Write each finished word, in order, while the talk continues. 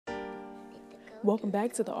Welcome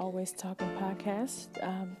back to the Always Talking podcast.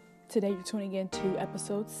 Today you're tuning in to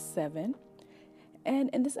episode 7. And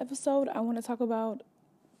in this episode, I want to talk about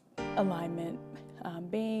alignment,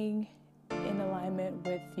 being in alignment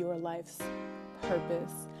with your life's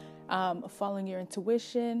purpose, following your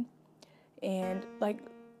intuition, and like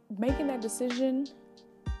making that decision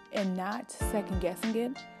and not second guessing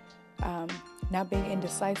it, not being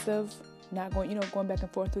indecisive, not going back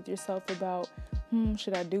and forth with yourself about,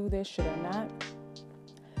 should I do this? Should I not?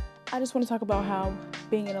 I just want to talk about how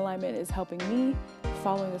being in alignment is helping me.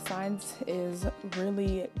 Following the signs is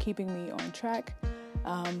really keeping me on track.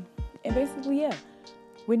 And basically,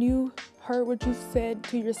 when you heard what you said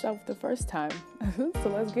to yourself the first time. So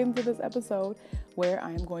let's get into this episode where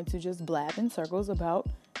I am going to just blab in circles about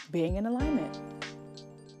being in alignment.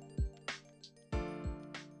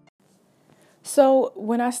 So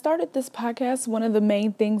when I started this podcast, one of the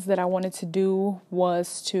main things that I wanted to do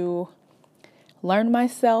was to learn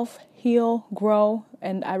myself, heal, grow.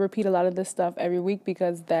 And I repeat a lot of this stuff every week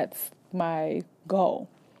because that's my goal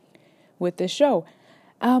with this show.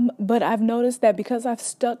 But I've noticed that because I've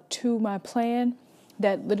stuck to my plan,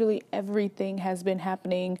 that literally everything has been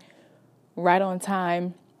happening right on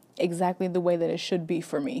time, exactly the way that it should be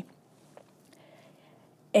for me.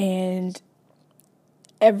 And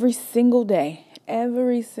every single day,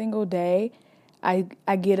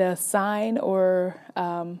 I get a sign or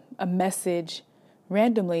a message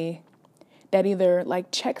randomly that either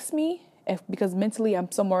like checks me because mentally I'm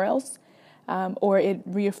somewhere else, or it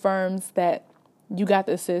reaffirms that you got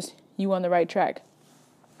this, sis, you on the right track.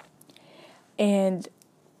 And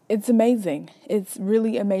it's amazing. It's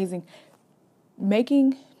really amazing.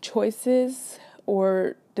 Making choices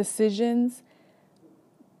or decisions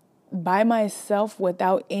by myself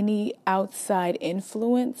without any outside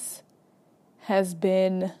influence has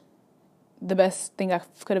been the best thing I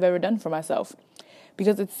could have ever done for myself,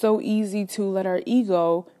 because it's so easy to let our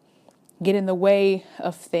ego get in the way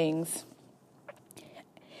of things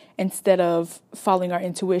instead of following our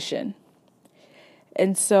intuition.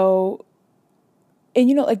 And so,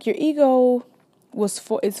 like your ego is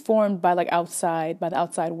formed by by the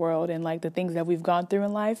outside world and like the things that we've gone through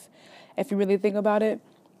in life. If you really think about it,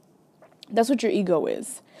 that's what your ego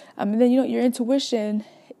is. And then your intuition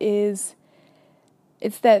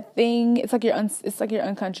it's that thing. It's like your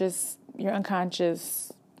unconscious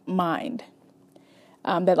mind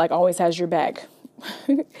that like always has your back.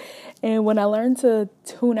 And when I learned to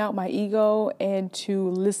tune out my ego and to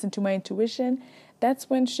listen to my intuition, that's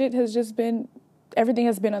when everything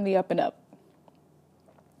has been on the up and up.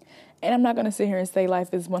 And I'm not going to sit here and say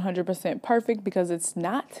life is 100% perfect, because it's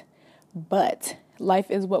not, but life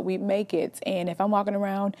is what we make it. And if I'm walking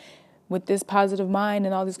around with this positive mind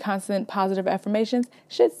and all these constant positive affirmations,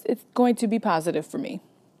 it's going to be positive for me.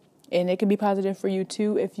 And it can be positive for you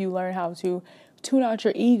too if you learn how to tune out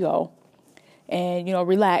your ego and,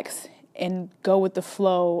 relax and go with the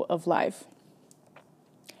flow of life.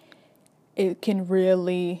 It can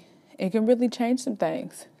really change some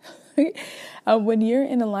things. When you're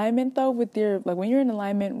in alignment though with when you're in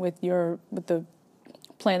alignment with the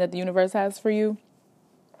plan that the universe has for you,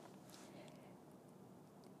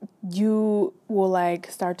 you will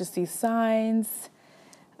start to see signs.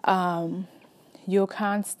 You'll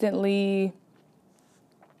constantly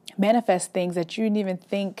manifest things that you didn't even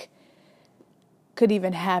think could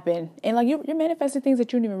even happen. And you're manifesting things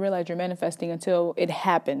that you didn't even realize you're manifesting until it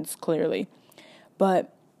happens clearly.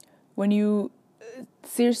 But when you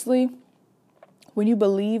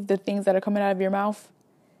believe the things that are coming out of your mouth,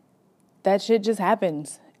 that shit just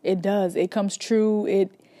happens. It does. It comes true.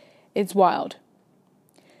 It's wild.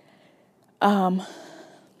 Something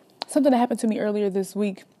that happened to me earlier this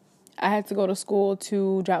week. I had to go to school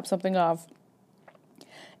to drop something off.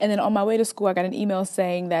 And then on my way to school, I got an email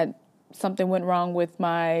saying that something went wrong with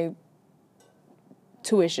my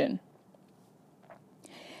tuition.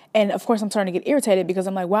 And of course, I'm starting to get irritated because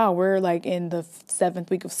I'm like, wow, we're in the 7th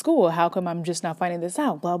week of school. How come I'm just not finding this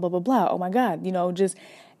out? Blah, blah, blah, blah. Oh my God. Just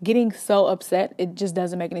getting so upset. It just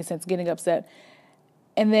doesn't make any sense getting upset.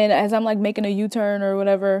 And then as I'm making a U-turn or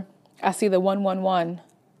whatever, I see the 111.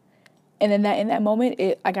 And then in that moment,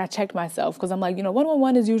 I got checked myself, because I'm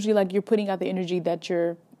 111 is usually you're putting out the energy that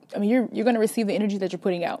you're going to receive the energy that you're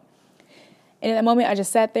putting out. And in that moment, I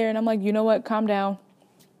just sat there and I'm like, you know what? Calm down.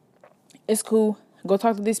 It's cool. Go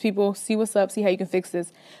talk to these people, see what's up, see how you can fix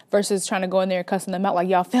this, versus trying to go in there and cussing them out like,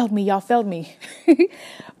 y'all failed me.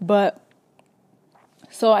 But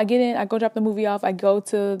So I get in, I go drop the movie off, I go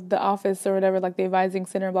to the office or whatever, like the advising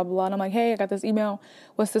center, blah, blah, blah. And I'm like, hey, I got this email.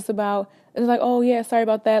 What's this about? And it's like, oh, yeah, sorry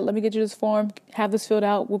about that. Let me get you this form. Have this filled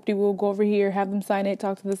out. Whoop-de-woo, go over here, have them sign it,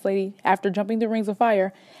 talk to this lady. After jumping through rings of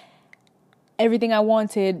fire, everything I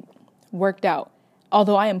wanted worked out.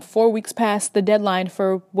 Although I am 4 weeks past the deadline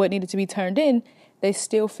for what needed to be turned in, they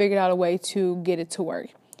still figured out a way to get it to work.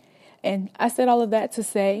 And I said all of that to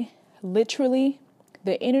say, literally,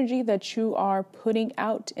 the energy that you are putting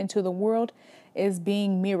out into the world is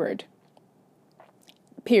being mirrored.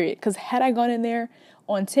 Period. Because had I gone in there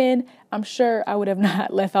on 10, I'm sure I would have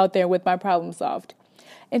not left out there with my problem solved.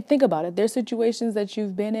 And think about it. There's situations that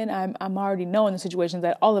you've been in. I'm already knowing the situations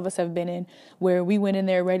that all of us have been in where we went in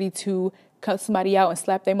there ready to cut somebody out and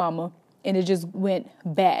slap their mama. And it just went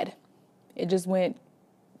bad. It just went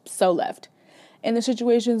so left. And the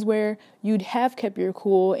situations where you'd have kept your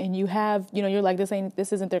cool and you have, you're like, this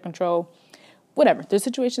isn't their control, whatever. There's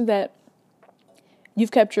situations that you've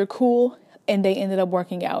kept your cool and they ended up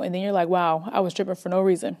working out. And then you're like, wow, I was tripping for no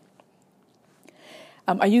reason.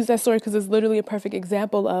 I use that story because it's literally a perfect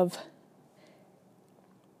example of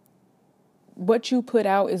what you put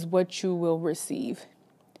out is what you will receive.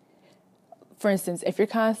 For instance, if you're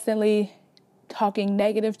constantly talking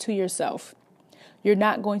negative to yourself, you're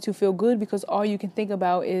not going to feel good because all you can think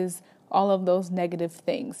about is all of those negative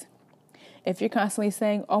things. If you're constantly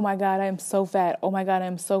saying, oh my God, I am so fat. Oh my God, I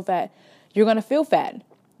am so fat. You're going to feel fat.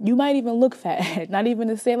 You might even look fat. Not even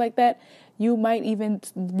to say it like that. You might even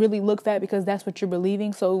really look fat because that's what you're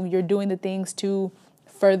believing. So you're doing the things to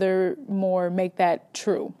furthermore make that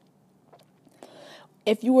true.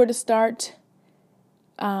 If you were to start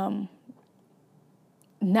not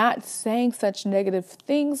saying such negative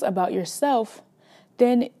things about yourself,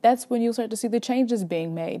 then that's when you'll start to see the changes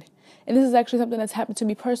being made. And this is actually something that's happened to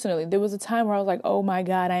me personally. There was a time where I was like, oh my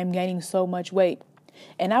God, I am gaining so much weight.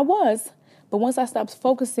 And I was. But once I stopped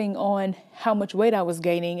focusing on how much weight I was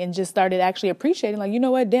gaining and just started actually appreciating, like, you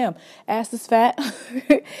know what, damn, ass is fat,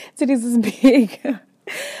 titties is big.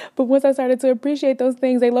 But once I started to appreciate those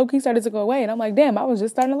things, they low-key started to go away. And I'm like, damn, I was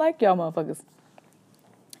just starting to like y'all motherfuckers.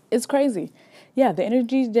 It's crazy. Yeah, the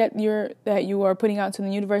energy that you are putting out to the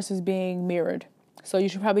universe is being mirrored. So you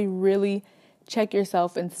should probably really check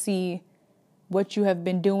yourself and see what you have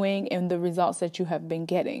been doing and the results that you have been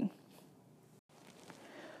getting.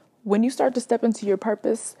 When you start to step into your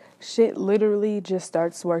purpose, shit literally just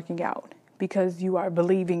starts working out because you are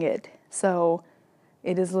believing it. So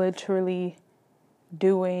it is literally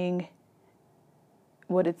doing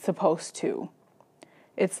what it's supposed to.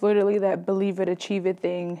 It's literally that believe it, achieve it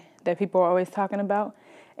thing that people are always talking about.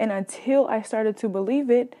 And until I started to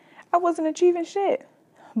believe it, I wasn't achieving shit.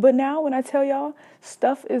 But now when I tell y'all,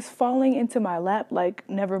 stuff is falling into my lap like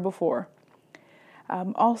never before.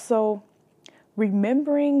 Also,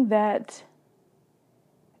 remembering that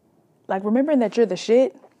you're the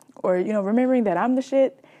shit, or, remembering that I'm the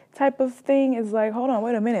shit type of thing is like, hold on,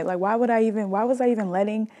 wait a minute. Like, why was I even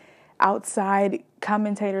letting outside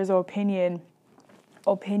commentators or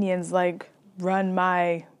opinions like run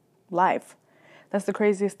my life? That's the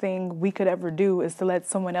craziest thing we could ever do, is to let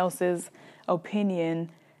someone else's opinion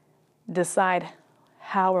decide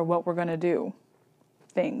how or what we're going to do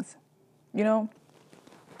things,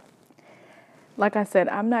 Like I said,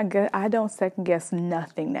 I don't second guess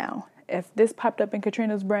nothing now. If this popped up in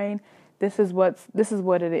Katrina's brain, this is what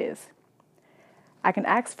it is. I can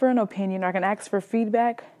ask for an opinion, or I can ask for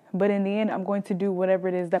feedback, but in the end, I'm going to do whatever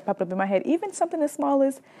it is that popped up in my head. Even something as small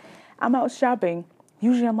as I'm out shopping.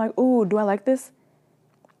 Usually I'm like, ooh, do I like this?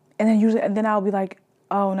 And then I'll be like,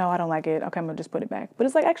 oh no, I don't like it. Okay, I'm gonna just put it back. But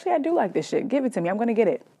it's like, actually, I do like this shit. Give it to me. I'm gonna get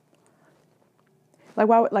it. Like,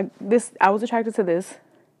 why? Like this, I was attracted to this.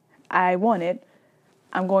 I want it.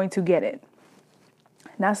 I'm going to get it.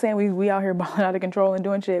 Not saying we out here balling out of control and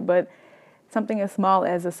doing shit, but something as small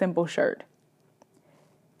as a simple shirt.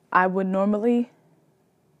 I would normally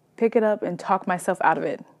pick it up and talk myself out of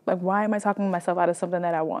it. Like, why am I talking myself out of something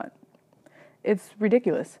that I want? It's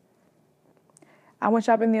ridiculous. I went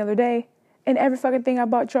shopping the other day, and every fucking thing I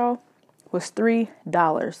bought, y'all, was $3.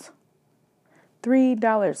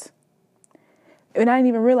 $3. And I didn't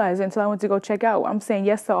even realize it until I went to go check out. I'm saying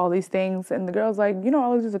yes to all these things, and the girl's like,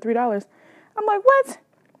 all of these are $3. I'm like, what?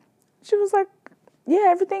 She was like, yeah,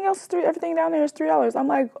 everything else is $3. Everything down there is $3. I'm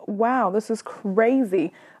like, wow, this is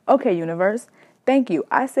crazy. Okay, universe, thank you.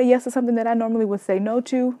 I say yes to something that I normally would say no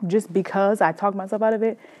to just because I talked myself out of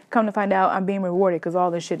it. Come to find out, I'm being rewarded because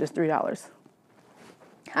all this shit is $3.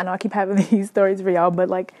 I know I keep having these stories for y'all, but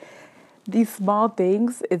like these small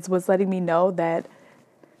things, it's what's letting me know that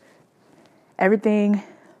everything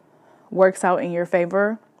works out in your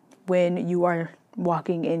favor when you are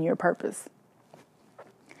walking in your purpose.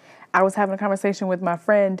 I was having a conversation with my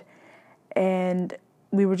friend, and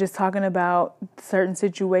we were just talking about certain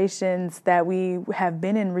situations that we have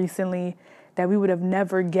been in recently that we would have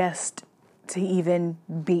never guessed to even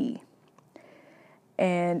be.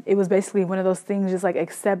 And it was basically one of those things, just like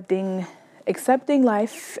accepting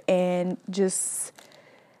life and just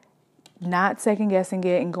not second guessing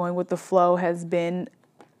it and going with the flow has been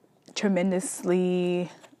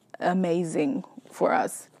tremendously amazing for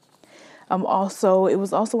us. It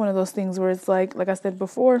was also one of those things where it's like I said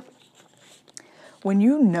before, when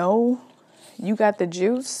you know you got the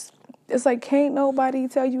juice, it's like can't nobody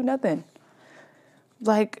tell you nothing.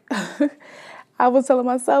 Like I was telling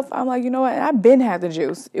myself, I'm like, you know what? I've been had the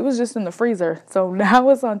juice. It was just in the freezer. So now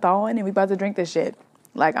it's on thawing and we about to drink this shit.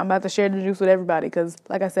 Like I'm about to share the juice with everybody. Cause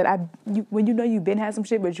like I said, when you know you've been had some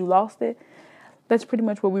shit, but you lost it, that's pretty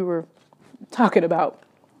much what we were talking about.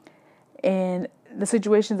 And the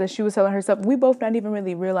situations that she was telling herself, we both not even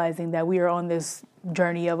really realizing that we are on this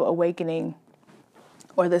journey of awakening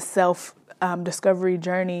or this self discovery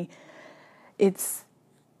journey. It's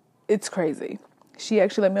crazy. She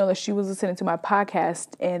actually let me know that she was listening to my podcast,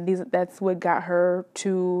 and that's what got her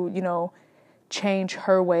to, change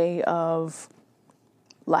her way of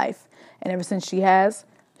life. And ever since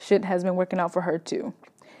shit has been working out for her too.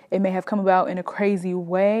 It may have come about in a crazy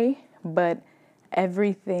way, but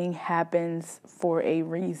everything happens for a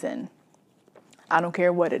reason. I don't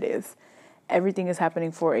care what it is. Everything is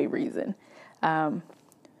happening for a reason.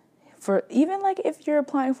 For even like if you're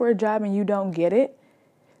applying for a job and you don't get it,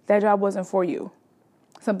 that job wasn't for you.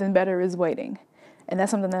 Something better is waiting. And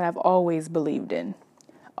that's something that I've always believed in.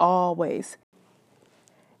 Always.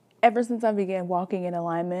 Ever since I began walking in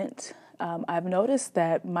alignment, I've noticed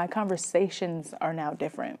that my conversations are now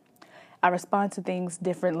different. I respond to things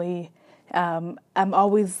differently. I'm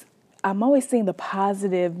always seeing the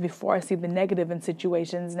positive before I see the negative in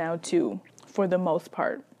situations now too, for the most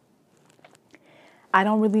part. I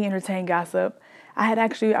don't really entertain gossip. I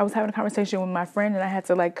was having a conversation with my friend and I had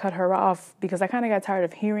to cut her off because I kind of got tired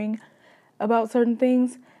of hearing about certain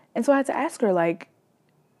things. And so I had to ask her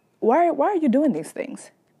why are you doing these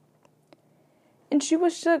things? And she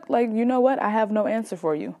was shook, you know what? I have no answer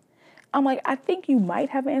for you. I'm like, I think you might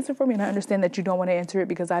have an answer for me, and I understand that you don't want to answer it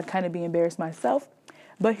because I'd kind of be embarrassed myself,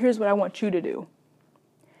 but here's what I want you to do.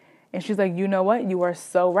 And she's like, you know what? You are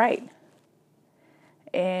so right.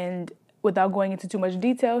 And without going into too much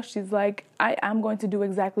detail, she's like, I'm going to do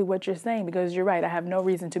exactly what you're saying because you're right. I have no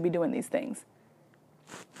reason to be doing these things.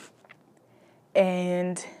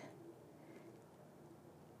 And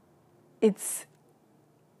it's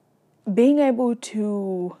being able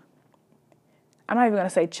to, I'm not even going to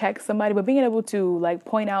say check somebody, but being able to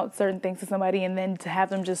point out certain things to somebody and then to have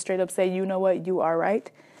them just straight up say, you know what, you are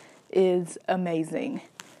right, is amazing.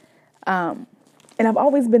 And I've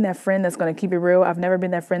always been that friend that's going to keep it real. I've never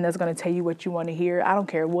been that friend that's going to tell you what you want to hear. I don't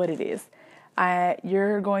care what it is.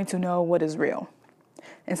 You're going to know what is real.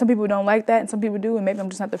 And some people don't like that and some people do, and maybe I'm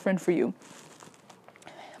just not the friend for you.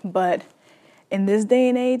 But in this day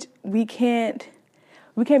and age, we can't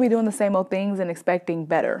be doing the same old things and expecting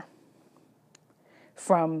better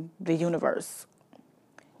from the universe.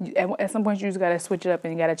 At some point, you just got to switch it up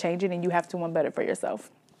and you got to change it, and you have to want better for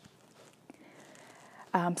yourself.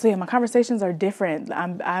 So yeah, my conversations are different.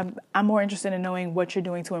 I'm more interested in knowing what you're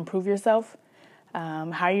doing to improve yourself,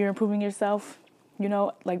 how you're improving yourself.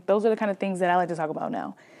 Those are the kind of things that I like to talk about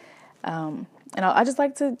now. And I just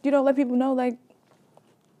like to, let people know,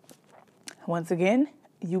 once again,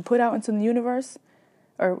 you put out into the universe,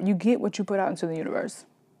 or you get what you put out into the universe.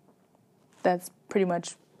 That's pretty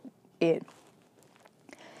much it.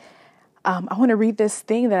 I want to read this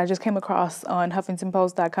thing that I just came across on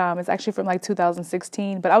HuffingtonPost.com. It's actually from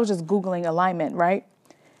 2016, but I was just Googling alignment, right?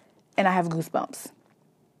 And I have goosebumps.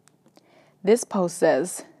 This post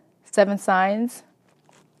says, 7 signs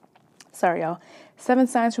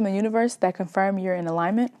from the universe that confirm you're in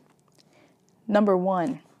alignment. Number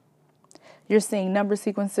 1, you're seeing number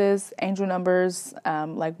sequences, angel numbers,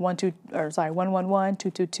 111,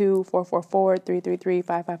 222, 444, 333,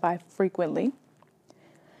 555 frequently.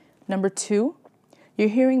 Number 2, you're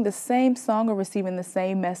hearing the same song or receiving the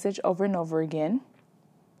same message over and over again.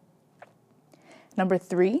 Number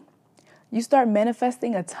 3, you start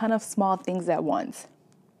manifesting a ton of small things at once.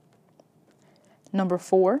 Number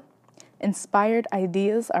 4, inspired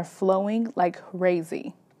ideas are flowing like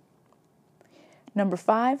crazy. Number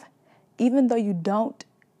 5, even though you don't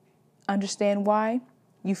understand why,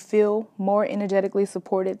 you feel more energetically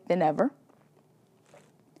supported than ever.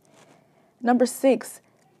 Number 6,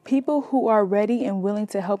 people who are ready and willing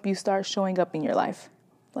to help you start showing up in your life.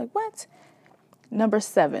 What? Number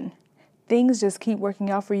 7, things just keep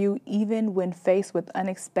working out for you even when faced with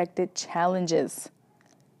unexpected challenges.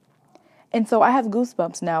 And so I have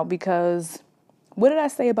goosebumps now because what did I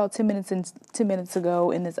say about 10 minutes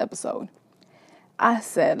ago in this episode? I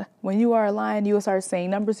said, when you are aligned, you will start seeing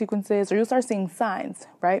number sequences or you'll start seeing signs,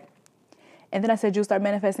 right? And then I said, you'll start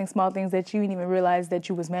manifesting small things that you didn't even realize that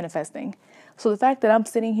you was manifesting. So the fact that I'm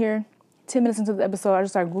sitting here 10 minutes into the episode, I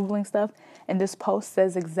just started Googling stuff and this post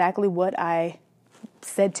says exactly what I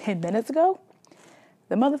said 10 minutes ago.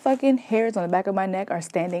 The motherfucking hairs on the back of my neck are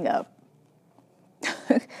standing up.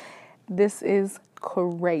 This is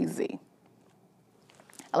crazy.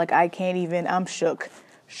 Like I can't even, I'm shooketh.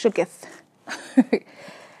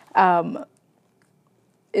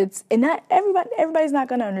 It's, and not everybody's not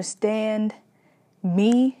going to understand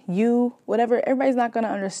me, you, whatever. Everybody's not going to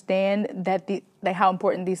understand that how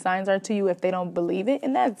important these signs are to you if they don't believe it.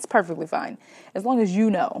 And that's perfectly fine. As long as you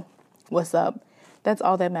know what's up, that's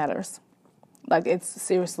all that matters. Like it's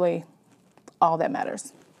seriously all that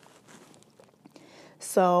matters.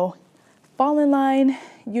 So fall in line,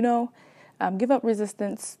 give up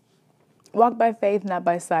resistance, walk by faith, not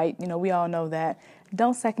by sight. We all know that.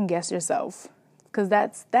 Don't second guess yourself. Because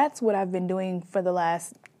that's what I've been doing for the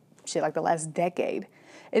last decade.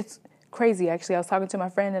 It's crazy, actually. I was talking to my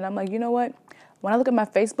friend, and I'm like, you know what? When I look at my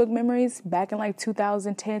Facebook memories back in like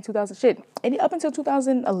 2010, and up until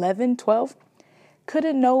 2011, 12,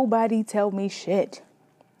 couldn't nobody tell me shit.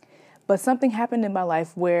 But something happened in my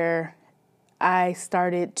life where I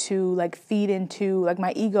started to like feed into like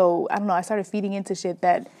my ego. I don't know. I started feeding into shit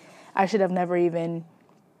that I should have never even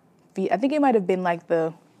feed. I think it might have been like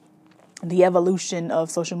the evolution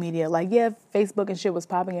of social media. Like, yeah, Facebook and shit was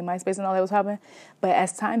popping and MySpace and all that was popping. But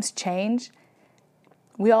as times change,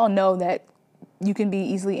 we all know that you can be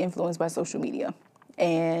easily influenced by social media.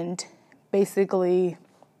 And basically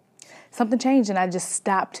something changed and I just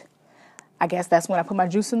stopped. I guess that's when I put my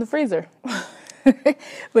juice in the freezer.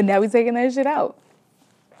 But now we're taking that shit out.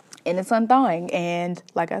 And it's unthawing. And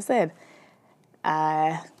like I said,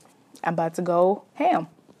 I'm about to go ham.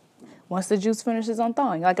 Once the juice finishes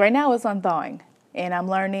unthawing. Like right now it's unthawing. And I'm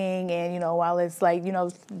learning and, while it's like,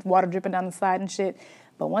 water dripping down the side and shit.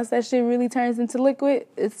 But once that shit really turns into liquid,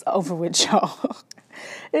 it's over with, y'all.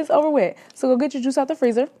 It's over with. So go get your juice out the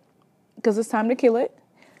freezer because it's time to kill it.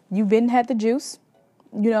 You've been had the juice,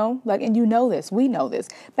 and this. We know this.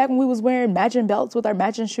 Back when we was wearing matching belts with our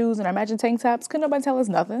matching shoes and our matching tank tops, couldn't nobody tell us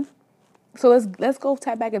nothing. So let's go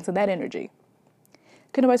tap back into that energy.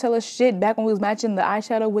 Couldn't nobody tell us shit back when we was matching the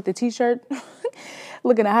eyeshadow with the t-shirt,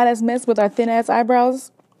 looking at hot ass mess with our thin ass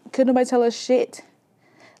eyebrows. Couldn't nobody tell us shit.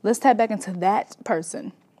 Let's tap back into that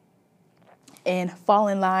person and fall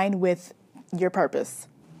in line with your purpose.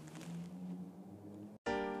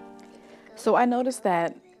 So I noticed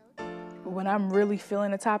that when I'm really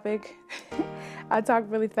feeling a topic, I talk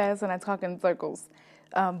really fast and I talk in circles.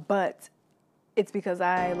 But it's because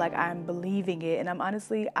I'm believing it. And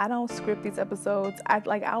I don't script these episodes.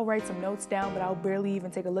 I'll write some notes down, but I'll barely even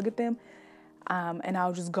take a look at them. And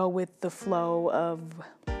I'll just go with the flow of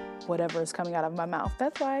whatever is coming out of my mouth.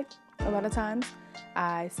 That's why a lot of times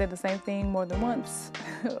I say the same thing more than once,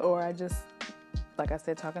 or I just, like I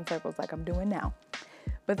said, talk in circles like I'm doing now.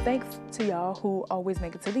 But thanks to y'all who always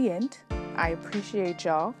make it to the end. I appreciate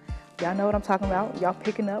y'all. Y'all know what I'm talking about. Y'all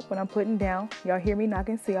picking up when I'm putting down. Y'all hear me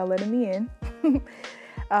knocking, so y'all letting me in.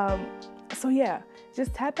 So yeah,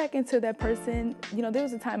 just tap back into that person. There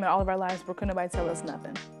was a time in all of our lives where couldn't nobody tell us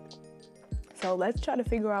nothing. So let's try to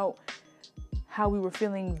figure out how we were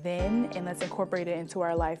feeling then and let's incorporate it into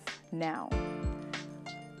our life now.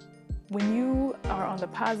 When you are on the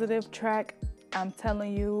positive track, I'm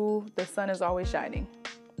telling you, the sun is always shining,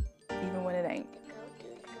 even when it ain't.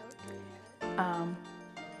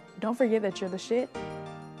 Don't forget that you're the shit.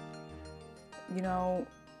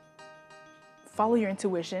 Follow your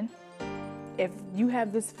intuition. If you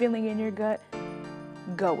have this feeling in your gut,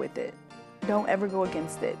 go with it. Don't ever go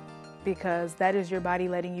against it because that is your body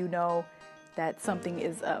letting you know that something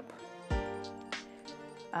is up.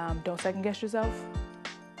 Don't second guess yourself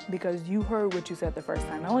because you heard what you said the first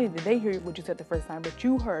time. Not only did they hear what you said the first time, but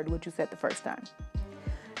you heard what you said the first time.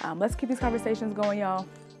 Let's keep these conversations going, y'all.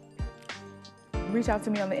 Reach out to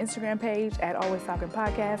me on the Instagram page at Always Talking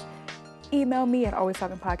Podcast. Email me at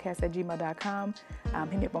alwaystalkingpodcast@gmail.com.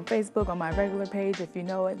 Hit me up on Facebook on my regular page. If you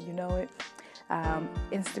know it, you know it.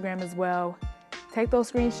 Instagram as well. Take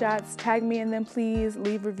those screenshots. Tag me in them, please.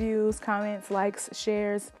 Leave reviews, comments, likes,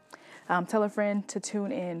 shares. Tell a friend to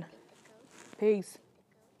tune in. Peace.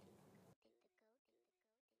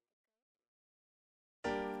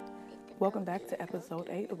 Welcome back to episode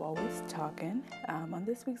 8 of Always Talking. On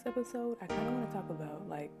this week's episode, I kind of want to talk about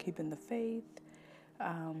keeping the faith.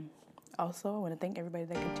 Also, I want to thank everybody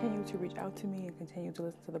that continued to reach out to me and continue to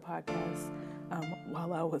listen to the podcast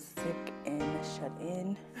while I was sick and shut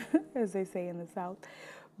in, as they say in the South.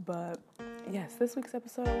 But yes, this week's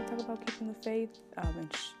episode, I want to talk about keeping the faith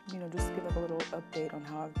and just give a little update on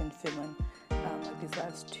how I've been feeling these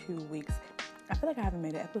last 2 weeks. I feel like I haven't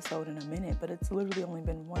made an episode in a minute, but it's literally only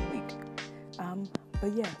been 1 week.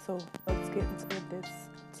 But yeah, so let's get into this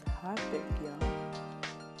topic, y'all.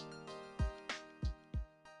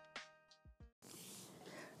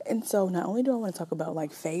 And so not only do I want to talk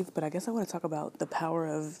about faith, but I guess I want to talk about the power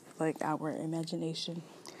of our imagination,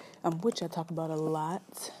 which I talk about a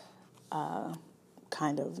lot,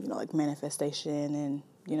 kind of, manifestation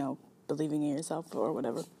and, believing in yourself or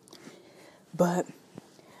whatever. But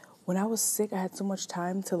when I was sick, I had so much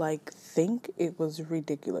time to think. It was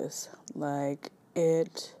ridiculous. All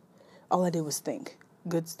I did was think.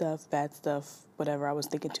 Good stuff, bad stuff, whatever. I was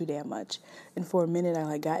thinking too damn much. And for a minute,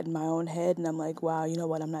 I got in my own head and I'm like, wow, you know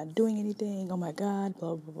what? I'm not doing anything. Oh my God,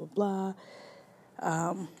 blah, blah, blah, blah.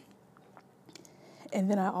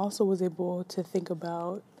 And then I also was able to think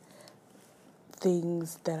about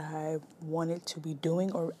things that I wanted to be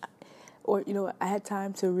doing or I had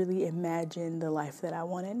time to really imagine the life that I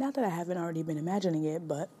wanted. Not that I haven't already been imagining it,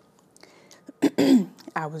 but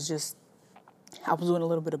I was doing a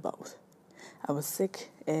little bit of both. I was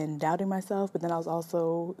sick and doubting myself, but then I was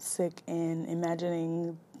also sick and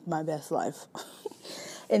imagining my best life.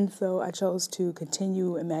 And so I chose to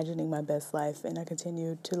continue imagining my best life, and I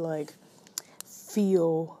continued to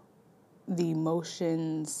feel the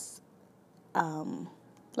emotions,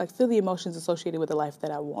 associated with the life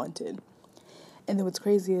that I wanted. And then what's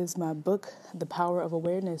crazy is my book, The Power of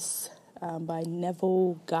Awareness, by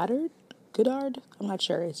Neville Goddard. I'm not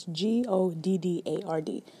sure. It's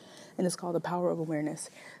Goddard. And it's called The Power of Awareness.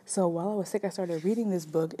 So while I was sick, I started reading this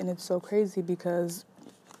book, and it's so crazy because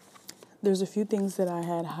there's a few things that I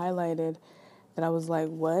had highlighted that I was like,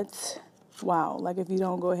 what? Wow. If you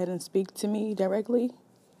don't go ahead and speak to me directly,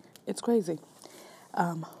 it's crazy.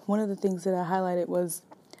 One of the things that I highlighted was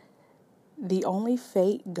the only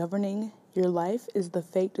fate governing your life is the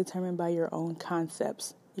fate determined by your own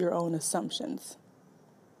concepts, your own assumptions.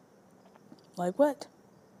 What?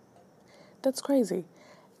 That's crazy.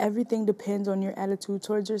 Everything depends on your attitude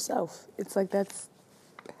towards yourself. It's that's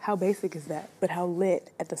how basic is that, but how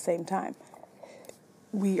lit at the same time.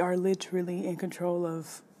 We are literally in control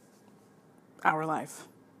of our life.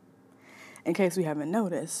 In case we haven't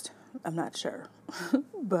noticed, I'm not sure,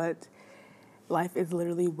 but life is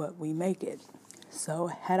literally what we make it. So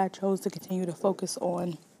had I chose to continue to focus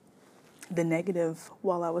on the negative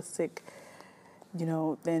while I was sick,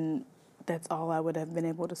 then that's all I would have been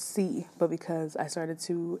able to see. But because I started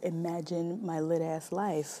to imagine my lit-ass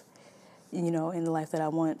life, in the life that I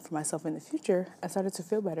want for myself in the future, I started to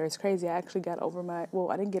feel better. It's crazy. I actually got over I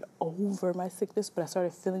didn't get over my sickness, but I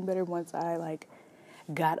started feeling better once I,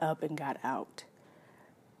 got up and got out.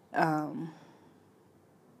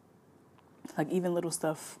 Even little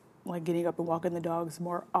stuff, getting up and walking the dogs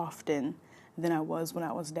more often than I was when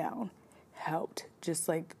I was down helped. Just,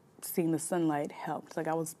 seeing the sunlight helped.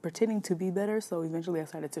 I was pretending to be better, so eventually I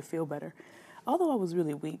started to feel better. Although I was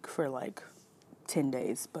really weak for 10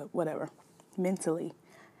 days, but whatever. Mentally,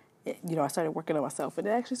 I started working on myself, and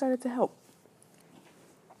it actually started to help.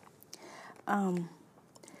 And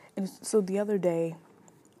so the other day,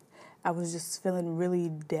 I was just feeling really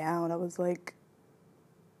down. I was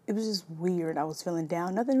it was just weird. I was feeling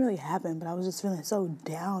down. Nothing really happened, but I was just feeling so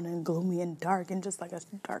down and gloomy and dark and just like a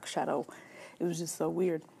dark shadow. It was just so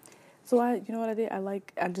weird. So you know what I did? I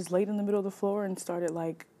just laid in the middle of the floor and started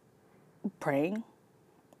praying.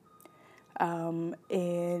 And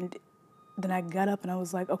then I got up and I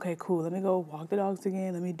was like, okay, cool. Let me go walk the dogs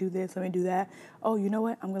again. Let me do this. Let me do that. Oh, you know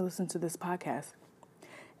what? I'm going to listen to this podcast.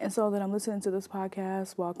 And so then I'm listening to this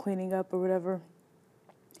podcast while cleaning up or whatever.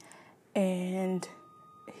 And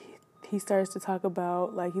he starts to talk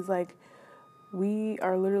about, he's like, we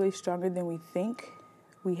are literally stronger than we think.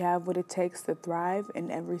 We have what it takes to thrive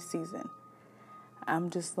in every season. I'm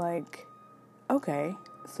just okay.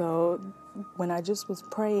 So when I just was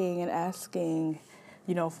praying and asking,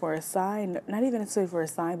 for a sign, not even necessarily for a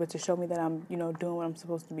sign, but to show me that I'm, doing what I'm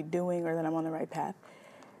supposed to be doing or that I'm on the right path,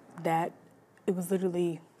 that it was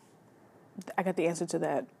literally, I got the answer to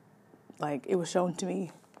that. It was shown to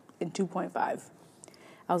me in 2.5.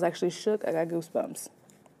 I was actually shook. I got goosebumps.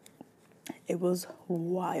 It was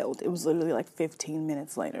wild. It was literally 15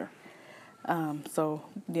 minutes later. So,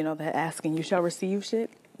 that asking you shall receive shit.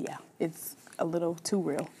 Yeah, it's a little too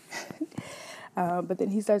real. But then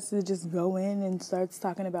he starts to just go in and starts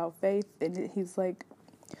talking about faith. And he's like,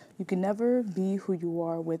 you can never be who you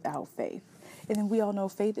are without faith. And then we all know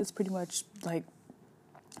faith is pretty much like,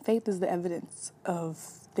 faith is the evidence of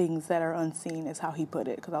things that are unseen, is how he put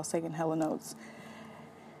it, because I was taking hella notes.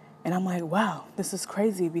 And I'm like, wow, this is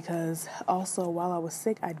crazy, because also while I was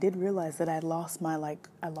sick, I did realize that I lost my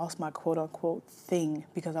quote unquote thing,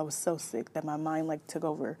 because I was so sick that my mind took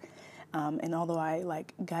over. And although I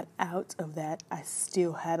got out of that, I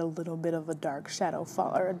still had a little bit of a dark shadow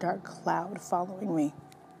or a dark cloud following me.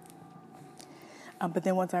 But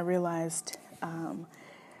then once I realized,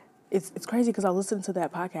 it's crazy, because I listened to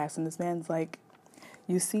that podcast and this man's like,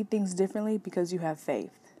 you see things differently because you have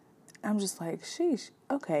faith. I'm just like, sheesh,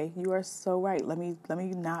 okay, you are so right. Let me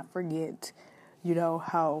not forget,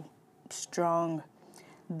 how strong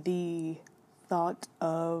the thought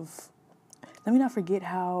of, let me not forget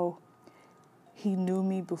how he knew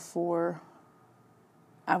me before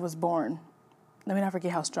I was born. Let me not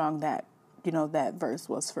forget how strong that verse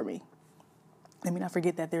was for me. Let me not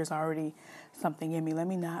forget that there's already something in me. Let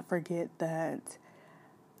me not forget that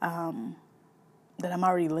that I'm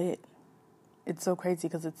already lit. It's so crazy,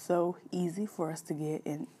 because it's so easy for us to get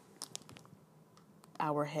in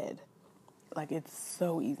our head. It's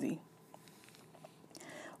so easy.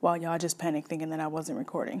 While y'all just panicked thinking that I wasn't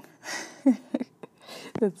recording.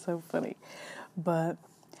 It's so funny. But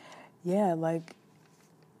yeah,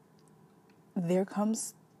 there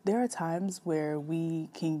are times where we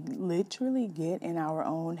can literally get in our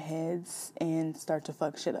own heads and start to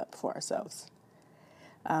fuck shit up for ourselves.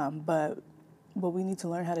 But what we need to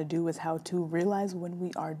learn how to do is how to realize when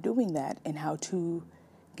we are doing that and how to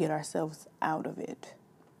get ourselves out of it.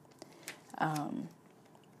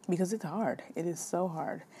 Because it's hard. It is so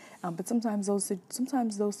hard. But sometimes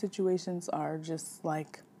those situations are just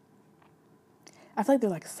I feel like they're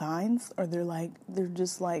like signs, or they're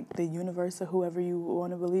just like the universe, or whoever you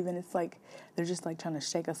want to believe in. It's like they're just trying to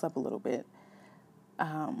shake us up a little bit.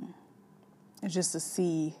 Just to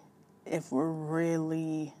see if we're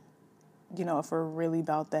really,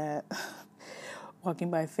 about that walking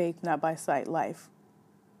by faith, not by sight life.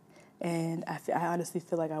 And I honestly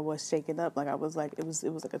feel like I was shaken up. It was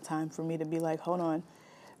a time for me to be like, hold on,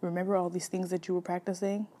 remember all these things that you were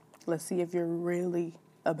practicing? Let's see if you're really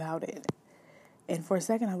about it. And for a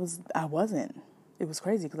second, I wasn't. It was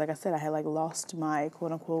crazy, because like I said, I had lost my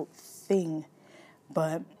quote unquote thing.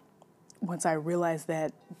 But once I realized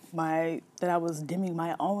that I was dimming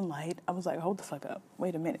my own light, I was like, hold the fuck up.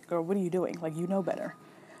 Wait a minute, girl, what are you doing? You know better.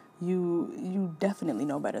 You definitely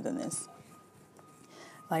know better than this.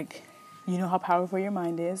 You know how powerful your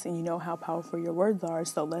mind is, and you know how powerful your words are.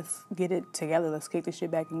 So let's get it together. Let's kick this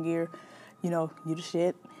shit back in gear. You the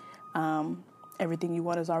shit. Everything you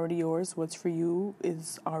want is already yours. What's for you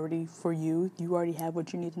is already for you. You already have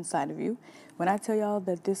what you need inside of you. When I tell y'all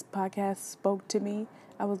that this podcast spoke to me,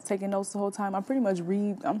 I was taking notes the whole time. I'm pretty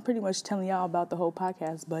much telling y'all about the whole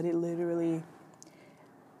podcast, but it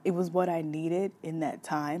was what I needed in that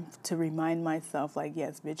time to remind myself,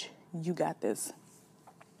 yes, bitch, you got this.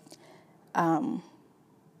 A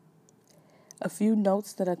few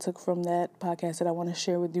notes that I took from that podcast that I want to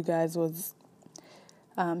share with you guys was,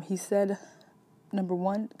 he said, number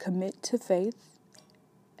 1, commit to faith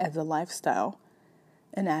as a lifestyle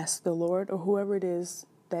and ask the Lord or whoever it is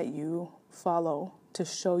that you follow to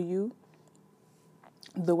show you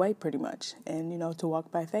the way, pretty much, and, to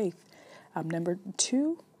walk by faith. Number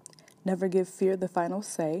 2, never give fear the final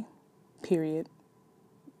say, period.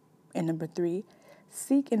 And number 3,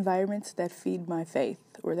 seek environments that feed my faith,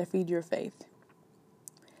 or that feed your faith.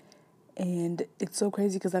 And it's so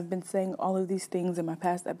crazy, because I've been saying all of these things in my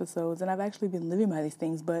past episodes, and I've actually been living by these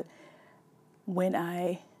things. But when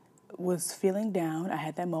I was feeling down, I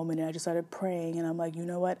had that moment and I just started praying, and I'm like, you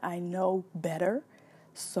know what? I know better.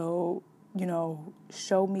 So,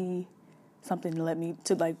 show me something to let me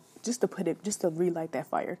just to relight that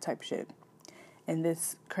fire type shit. And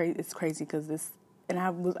it's crazy, because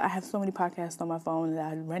I have so many podcasts on my phone that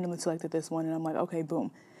I randomly selected this one, and I'm like, okay,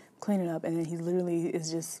 boom, clean it up. And then he literally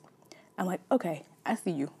is just, I'm like, okay, I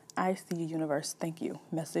see you, universe. Thank you.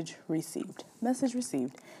 Message received.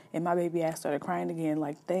 And my baby ass started crying again,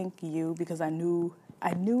 thank you, because I knew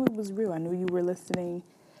it was real. I knew you were listening.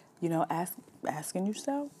 Asking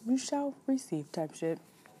yourself, you shall receive type shit.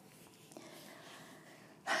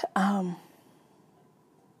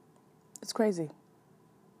 It's crazy.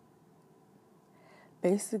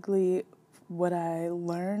 Basically, what I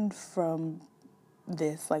learned from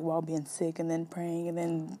this, while being sick and then praying and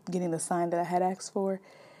then getting the sign that I had asked for,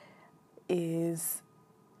 is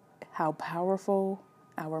how powerful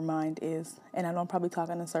our mind is. And I know I'm probably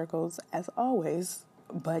talking in circles as always,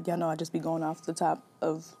 but y'all know I just be going off the top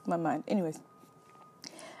of my mind. Anyways,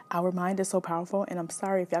 our mind is so powerful, and I'm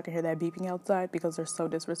sorry if y'all can hear that beeping outside because they're so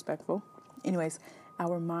disrespectful. Anyways,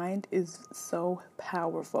 our mind is so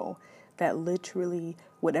powerful that literally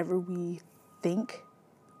whatever we think,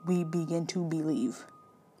 we begin to believe.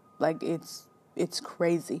 Like it's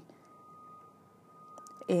crazy.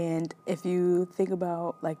 And if you think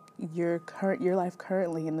about like your life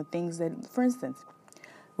currently and the things that, for instance,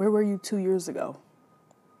 where were you 2 years ago,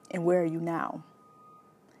 and where are you now?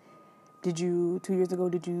 Did you 2 years ago?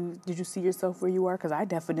 Did you see yourself where you are? Because I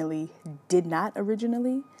definitely did not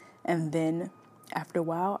originally, and then after a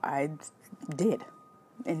while I did,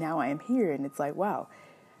 and now I am here, and it's like, wow,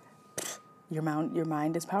 your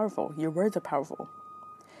mind is powerful. Your words are powerful.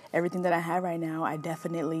 Everything that I have right now, I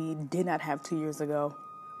definitely did not have 2 years ago.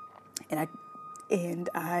 And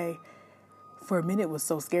I, for a minute, was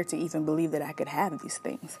so scared to even believe that I could have these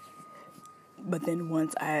things. But then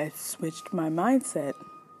once I switched my mindset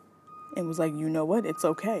and was like, you know what? It's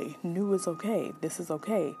okay. New is okay. This is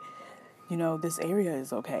okay. You know, this area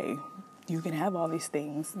is okay. You can have all these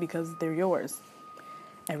things because they're yours.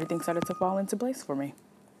 Everything started to fall into place for me.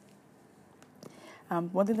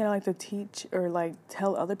 One thing that I like to teach or like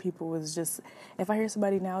tell other people is just, if I hear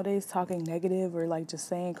somebody nowadays talking negative or like just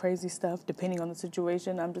saying crazy stuff, depending on the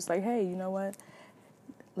situation, I'm just like, hey, you know what?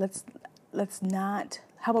 Let's not,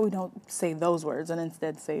 how about we don't say those words and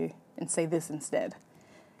instead say this instead,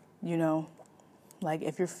 you know? Like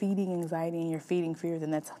if you're feeding anxiety and you're feeding fear,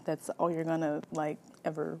 then that's all you're gonna like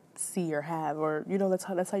ever see or have, or, you know, that's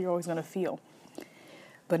how you're always gonna feel.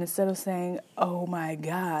 But instead of saying, oh my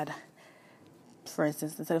God, for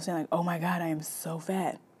instance, instead of saying like, oh my God, I am so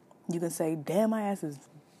fat, you can say, damn, my ass is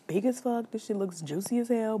big as fuck. This shit looks juicy as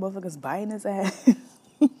hell. Motherfuckers biting his ass.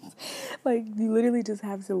 Like, you literally just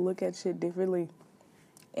have to look at shit differently.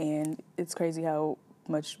 And it's crazy how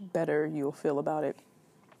much better you'll feel about it.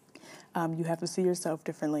 You have to see yourself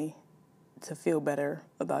differently to feel better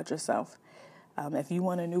about yourself. If you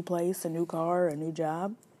want a new place, a new car, a new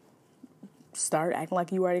job, start acting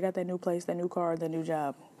like you already got that new place, that new car, that new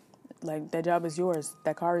job. Like, that job is yours.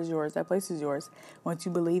 That car is yours. That place is yours. Once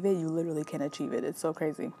you believe it, you literally can achieve it. It's so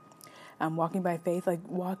crazy. Walking by faith, like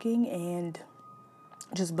walking and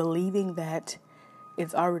just believing that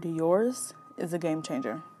it's already yours is a game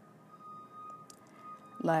changer.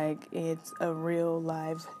 Like, it's a real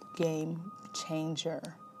live game changer.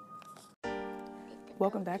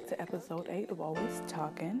 Welcome back to episode 8 of Always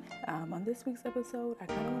Talking. On this week's episode, I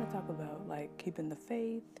kind of want to talk about like keeping the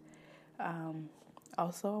faith.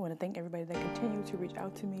 Also, I want to thank everybody that continued to reach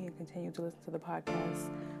out to me and continue to listen to the podcast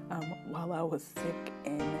while I was sick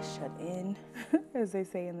and shut in, as they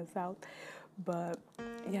say in the South. But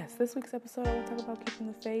yes, this week's episode, I want to talk about keeping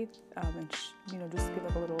the faith and just give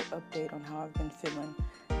like a little update on how I've been feeling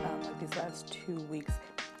like these last 2 weeks.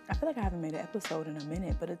 I feel like I haven't made an episode in a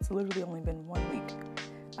minute, but it's literally only been 1 week.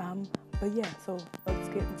 But yeah, so let's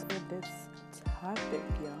get into this topic,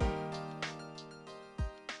 y'all.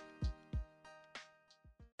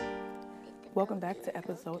 Welcome back to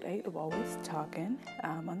episode 8 of Always Talking.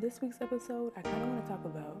 On this week's episode, I kind of want to talk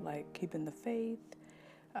about like keeping the faith.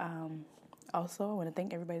 Also, I want to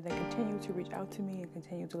thank everybody that continued to reach out to me and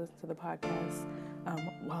continue to listen to the podcast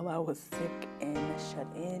while I was sick and shut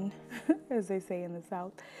in, as they say in the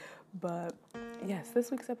South. But yes,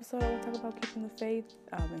 this week's episode, I want to talk about keeping the faith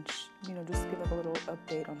and just give like a little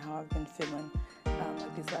update on how I've been feeling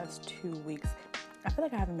like these last 2 weeks. I feel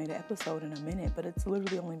like I haven't made an episode in a minute, but it's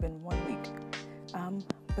literally only been 1 week.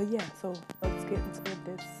 But yeah, so let's get into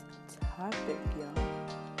this topic, y'all.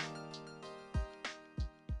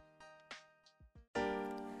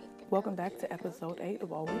 Welcome back to episode 8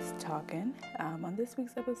 of Always Talking. On this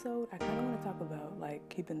week's episode, I kind of want to talk about like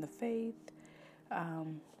keeping the faith.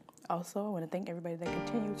 Also, I want to thank everybody that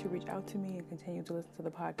continued to reach out to me and continue to listen to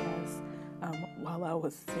the podcast while I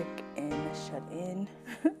was sick and shut in,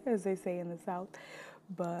 as they say in the South.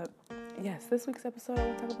 But yes, this week's episode, I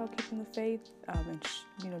want to talk about keeping the faith and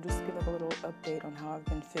just give like a little update on how I've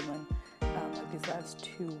been feeling like these last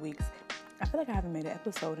 2 weeks. I feel like I haven't made an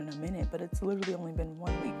episode in a minute, but it's literally only been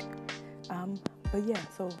 1 week. But yeah,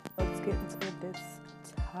 so let's get into this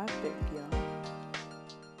topic, y'all.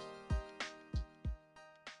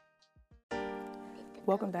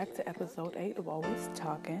 Welcome back to episode 8 of Always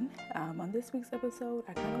Talking. On this week's episode,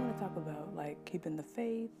 I kind of want to talk about like keeping the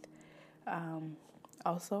faith.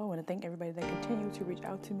 Also, I want to thank everybody that continued to reach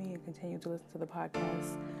out to me and continue to listen to the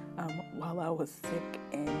podcast while I was sick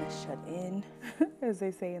and shut in, as they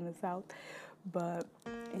say in the South. But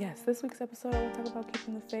yes, this week's episode, I want to talk about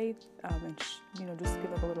keeping the faith, and just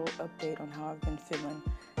give like a little update on how I've been feeling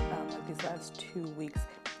like these last 2 weeks.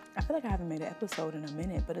 I feel like I haven't made an episode in a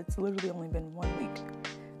minute, but it's literally only been 1 week.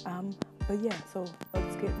 But yeah, so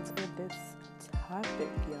let's get into this topic,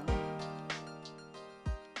 y'all.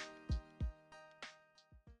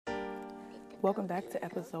 Welcome back to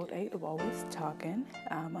episode 8 of Always Talking.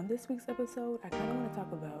 On this week's episode, I kind of want to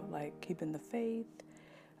talk about like keeping the faith.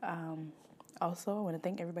 Also, I want to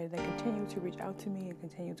thank everybody that continued to reach out to me and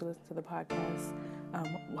continue to listen to the podcast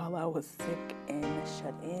while I was sick and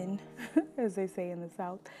shut in, as they say in the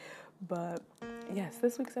South. But yes,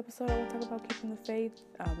 this week's episode, I want to talk about keeping the faith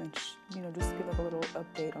and just give like a little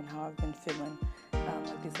update on how I've been feeling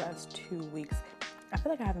like these last 2 weeks. I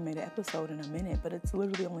feel like I haven't made an episode in a minute, but it's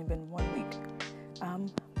literally only been 1 week.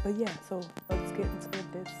 But yeah, so let's get into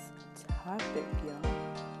this topic, y'all.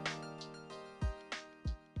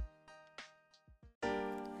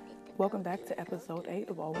 Welcome back to episode 8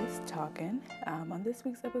 of Always Talking. On this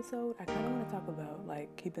week's episode, I kind of want to talk about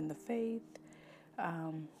like keeping the faith.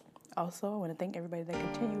 Also, I want to thank everybody that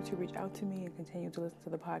continued to reach out to me and continue to listen to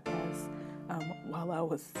the podcast while I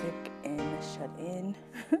was sick and shut in,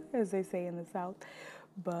 as they say in the South.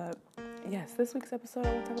 But yes, this week's episode,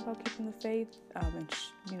 I want to talk about keeping the faith and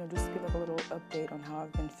just give like a little update on how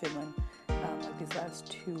I've been feeling like these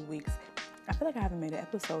last 2 weeks. I feel like I haven't made an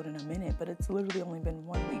episode in a minute, but it's literally only been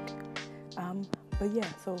 1 week. But yeah,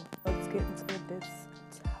 so let's get into this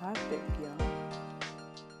topic, y'all.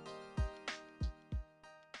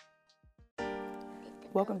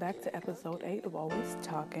 Welcome back to episode 8 of Always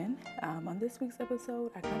Talking. On this week's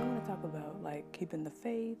episode, I kind of want to talk about like keeping the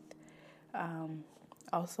faith.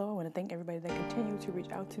 Also, I want to thank everybody that continued to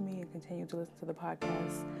reach out to me and continue to listen to the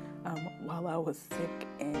podcast while I was sick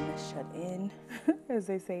and shut in, as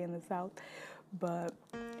they say in the South. But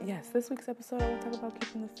yes, this week's episode, I want to talk about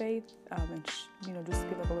keeping the faith and just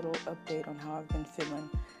give like a little update on how I've been feeling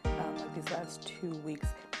like these last 2 weeks.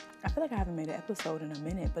 I feel like I haven't made an episode in a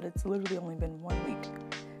minute, but it's literally only been 1 week.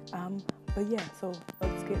 But yeah, so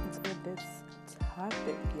let's get into this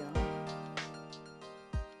topic, y'all.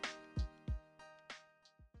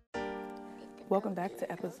 Welcome back to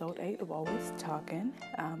episode 8 of Always Talking.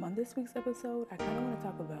 On this week's episode, I kind of want to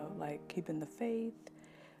talk about like keeping the faith.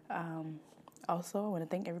 Also, I want to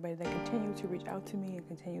thank everybody that continued to reach out to me and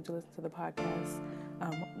continue to listen to the podcast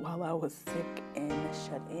while I was sick and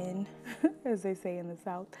shut in, as they say in the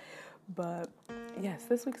South. But yes,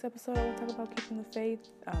 this week's episode, I want to talk about keeping the faith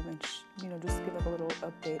and just give like a little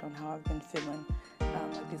update on how I've been feeling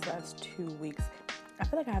like these last 2 weeks. I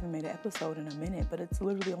feel like I haven't made an episode in a minute, but it's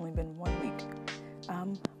literally only been 1 week.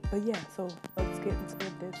 But yeah, so let's get into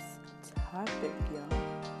this topic, y'all.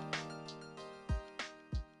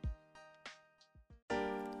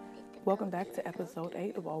 Welcome back to episode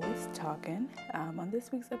 8 of Always Talking. On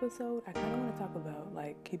this week's episode, I kind of want to talk about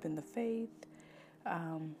like keeping the faith.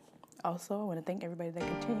 Also, I want to thank everybody that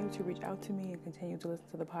continued to reach out to me and continue to listen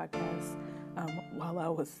to the podcast while I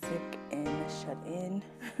was sick and shut in,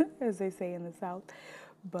 as they say in the South.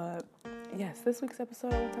 But yes, this week's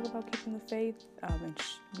episode, I want to talk about keeping the faith and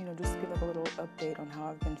just give like a little update on how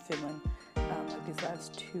I've been feeling like these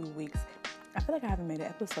last 2 weeks. I feel like I haven't made an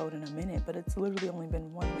episode in a minute, but it's literally only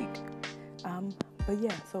been 1 week. But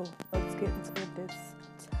yeah, so let's get into this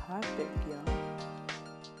topic, y'all.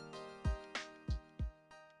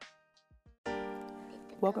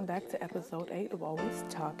 Welcome back to episode 8 of Always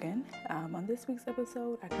Talking. On this week's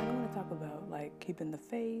episode, I kind of want to talk about like keeping the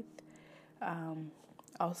faith.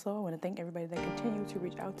 Also, I want to thank everybody that continued to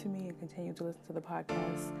reach out to me and continue to listen to the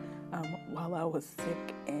podcast while I was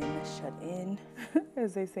sick and shut in,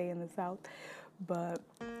 as they say in the South. But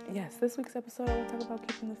yes, this week's episode, I want to talk about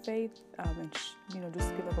keeping the faith and just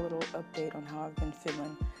give like a little update on how I've been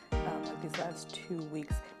feeling like these last 2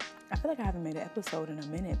 weeks. I feel like I haven't made an episode in a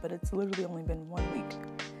minute, but it's literally only been 1 week.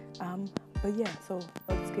 But yeah, so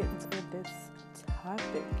let's get into this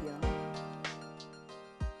topic, y'all.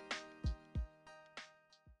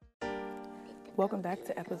 Welcome back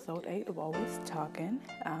to episode 8 of Always Talking.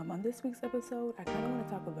 On this week's episode, I kind of want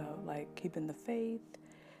to talk about like keeping the faith.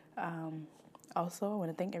 Also, I want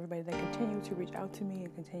to thank everybody that continued to reach out to me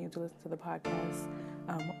and continue to listen to the podcast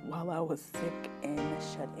while I was sick and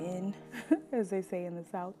shut in, as they say in the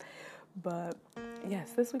South. But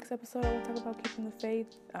yes, this week's episode, I want to talk about keeping the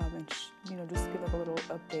faith and just give like a little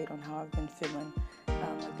update on how I've been feeling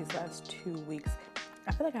like these last 2 weeks.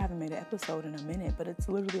 I feel like I haven't made an episode in a minute, but it's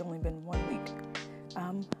literally only been 1 week.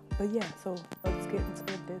 But yeah, so let's get into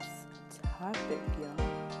this topic, y'all.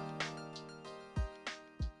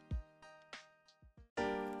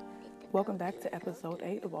 Welcome back to episode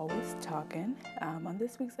 8 of Always Talking. On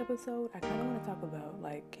this week's episode, I kind of want to talk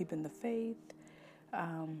about keeping the faith.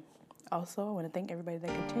 Also, I want to thank everybody that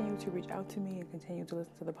continued to reach out to me and continue to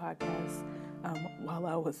listen to the podcast while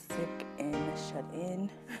I was sick and shut in,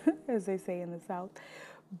 as they say in the South.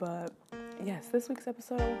 But yes, this week's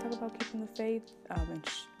episode, I want to talk about keeping the faith and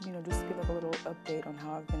just give a little update on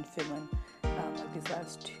how I've been feeling these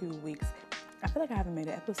last 2 weeks. I feel like I haven't made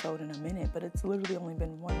an episode in a minute, but it's literally only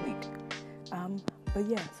been 1 week. But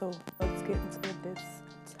yeah, so let's get into this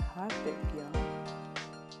topic,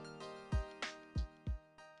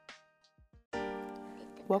 y'all.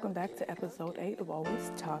 Welcome back to episode 8 of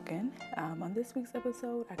Always Talking. On this week's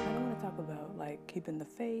episode, I kind of want to talk about keeping the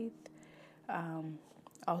faith.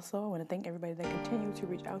 Also, I want to thank everybody that continued to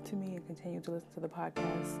reach out to me and continue to listen to the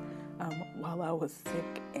podcast while I was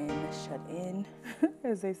sick and shut in,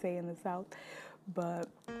 as they say in the South. But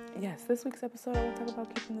yes, this week's episode, I want to talk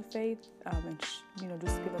about keeping the faith and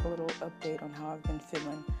just give a little update on how I've been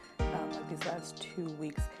feeling these last 2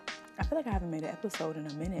 weeks. I feel like I haven't made an episode in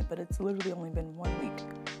a minute, but it's literally only been 1 week.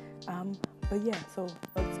 But yeah, so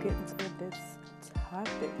let's get into this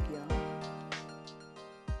topic, y'all.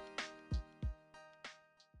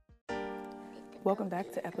 Welcome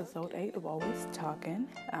back to episode 8 of Always Talking.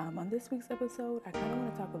 On this week's episode, I kind of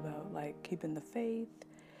want to talk about keeping the faith.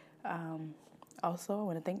 Also, I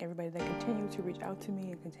want to thank everybody that continued to reach out to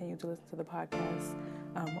me and continue to listen to the podcast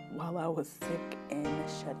while I was sick and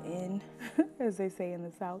shut in, as they say in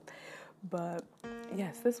the South. But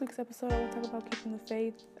yes, this week's episode, I want to talk about keeping the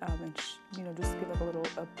faith and just give a little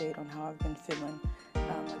update on how I've been feeling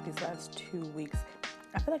these last 2 weeks.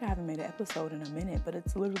 I feel like I haven't made an episode in a minute, but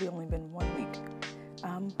it's literally only been 1 week.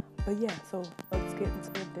 But yeah, so let's get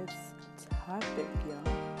into this topic, y'all.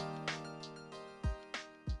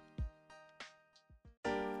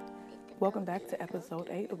 Welcome back to episode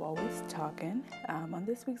 8 of Always Talking. On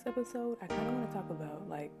this week's episode, I kind of want to talk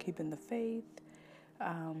about keeping the faith.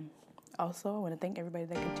 Also, I want to thank everybody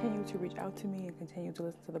that continued to reach out to me and continue to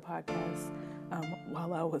listen to the podcast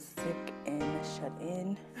while I was sick and shut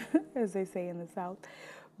in, as they say in the South.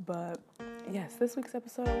 But yes, this week's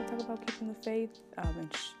episode, I want to talk about keeping the faith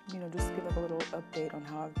and just give a little update on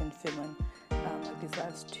how I've been feeling these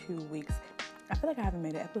last 2 weeks. I feel like I haven't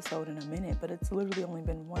made an episode in a minute, but it's literally only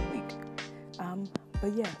been 1 week.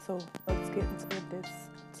 But yeah, so let's get into this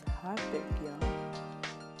topic, y'all.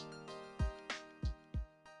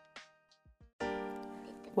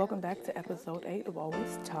 Welcome back to episode 8 of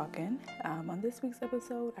Always Talking. On this week's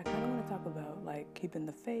episode, I kind of want to talk about keeping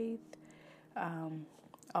the faith.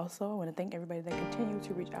 Also, I want to thank everybody that continued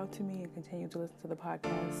to reach out to me and continue to listen to the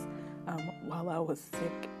podcast while I was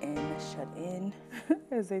sick and shut in,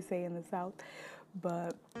 as they say in the South.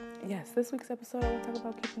 But yes, this week's episode, I want to talk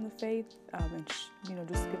about keeping the faith and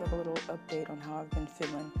just give a little update on how I've been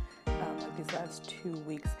feeling these last 2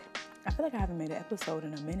 weeks. I feel like I haven't made an episode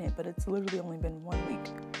in a minute, but it's literally only been 1 week.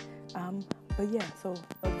 But yeah, so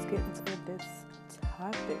let's get into this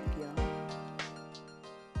topic, y'all.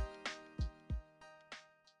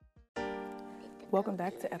 Welcome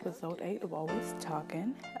back to episode 8 of Always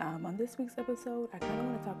Talking. On this week's episode, I kind of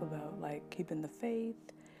want to talk about keeping the faith.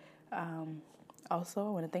 Also, I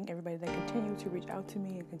want to thank everybody that continued to reach out to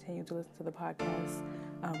me and continue to listen to the podcast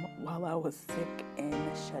while I was sick and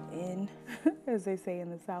shut in, as they say in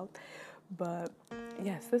the South. But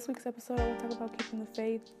yes, this week's episode, I want to talk about keeping the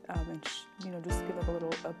faith and just give a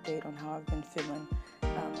little update on how I've been feeling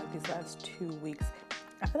these last 2 weeks.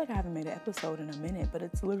 I feel like I haven't made an episode in a minute, but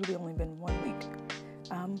it's literally only been 1 week.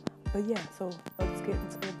 But yeah, so let's get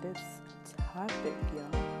into this topic,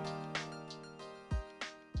 y'all.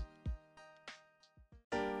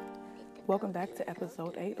 Welcome back to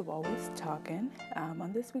episode 8 of Always Talking.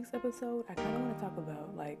 On this week's episode, I kind of want to talk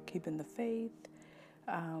about keeping the faith.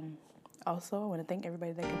 Also, I want to thank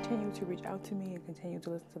everybody that continued to reach out to me and continue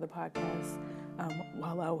to listen to the podcast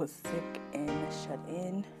while I was sick and shut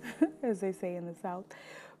in, as they say in the South.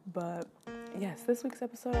 But yes, this week's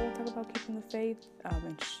episode, I want to talk about keeping the faith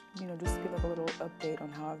and just give a little update on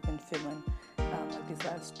how I've been feeling these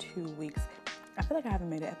last 2 weeks. I feel like I haven't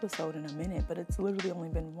made an episode in a minute, but it's literally only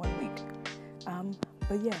been 1 week.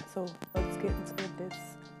 But yeah, so let's get into this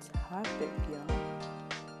topic, y'all.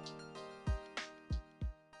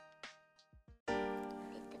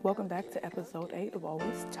 Welcome back to episode 8 of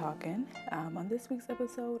Always Talking. On this week's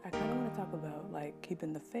episode, I kind of want to talk about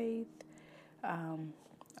keeping the faith.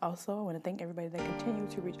 Also, I want to thank everybody that continued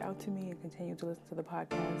to reach out to me and continue to listen to the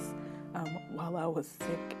podcast while I was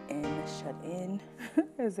sick and shut in,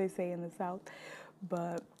 as they say in the South.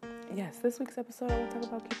 But yes, this week's episode, I want to talk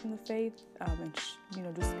about keeping the faith and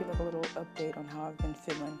just give a little update on how I've been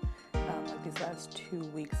feeling like these last 2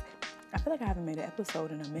 weeks. I feel like I haven't made an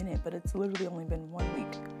episode in a minute, but it's literally only been 1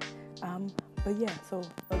 week. But yeah, so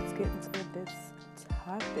let's get into this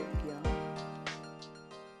topic, y'all.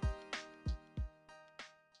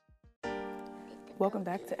 Welcome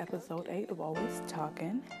back to episode 8 of Always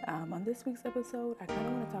Talking. On this week's episode, I kind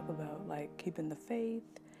of want to talk about like keeping the faith.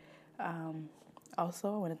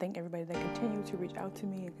 Also, I want to thank everybody that continued to reach out to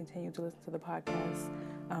me and continue to listen to the podcast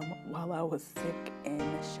while I was sick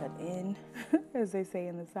and shut in, as they say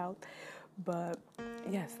in the South. But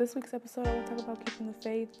yes, this week's episode, I want to talk about keeping the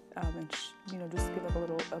faith and just give like a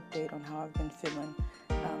little update on how I've been feeling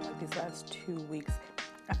like these last 2 weeks.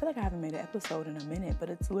 I feel like I haven't made an episode in a minute, but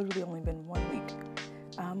it's literally only been 1 week.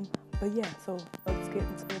 But yeah, so let's get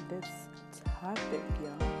into this topic,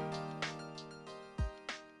 y'all.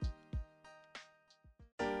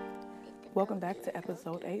 Welcome back to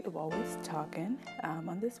episode 8 of Always Talking.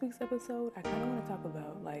 On this week's episode, I kind of want to talk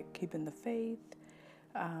about like keeping the faith.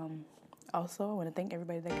 Also, I want to thank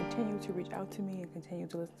everybody that continued to reach out to me and continue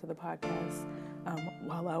to listen to the podcast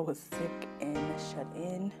while I was sick and shut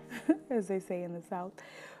in, as they say in the South.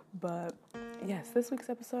 But yes, this week's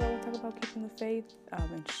episode, I want to talk about keeping the faith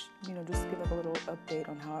and just give like a little update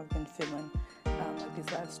on how I've been feeling like these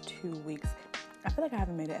last 2 weeks. I feel like I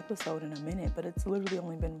haven't made an episode in a minute, but it's literally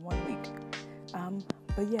only been 1 week.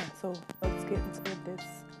 But yeah, so let's get into this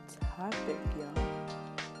topic, y'all.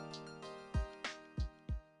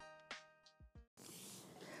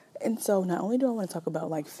 And so not only do I want to talk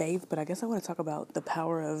about like faith, but I guess I want to talk about the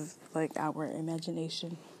power of like our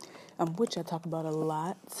imagination, which I talk about a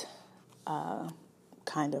lot,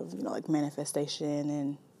 kind of, like manifestation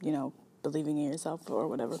and, believing in yourself or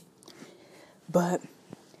whatever. But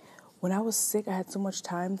when I was sick, I had so much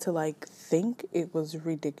time to like think. It was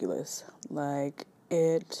ridiculous. All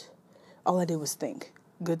I did was think.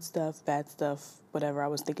 Good stuff, bad stuff, whatever. I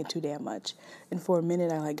was thinking too damn much. And for a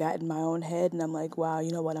minute, I like got in my own head and I'm like, wow,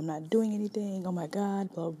 you know what? I'm not doing anything. Oh my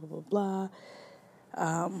God, blah, blah, blah, blah.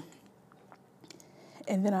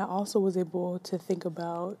 And then I also was able to think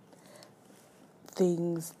about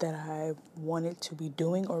things that I wanted to be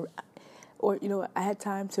doing or I had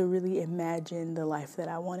time to really imagine the life that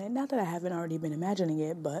I wanted. Not that I haven't already been imagining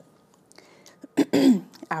it, but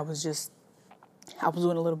I was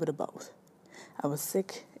doing a little bit of both. I was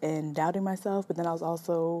sick and doubting myself, but then I was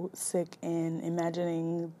also sick and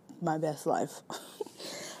imagining my best life.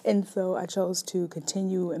 And so I chose to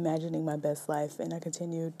continue imagining my best life, and I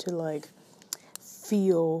continued to like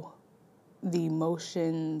feel the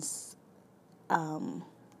emotions,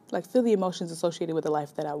 associated with the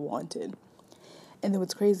life that I wanted. And then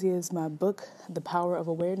what's crazy is my book, The Power of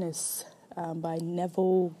Awareness, by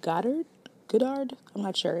Neville Goddard. I'm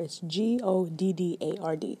not sure. It's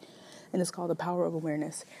Goddard. And it's called The Power of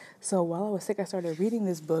Awareness. So while I was sick, I started reading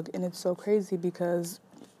this book, and it's so crazy because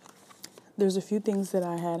there's a few things that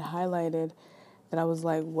I had highlighted that I was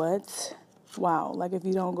like, what? Wow. Like if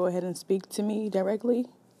you don't go ahead and speak to me directly,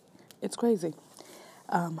 it's crazy.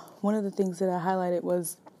 One of the things that I highlighted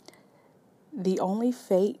was the only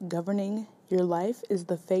fate governing your life is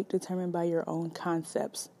the fate determined by your own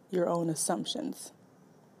concepts, your own assumptions.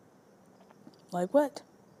 Like what?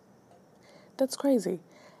 That's crazy.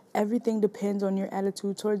 Everything depends on your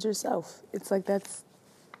attitude towards yourself. It's like that's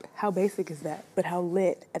how basic is that, but how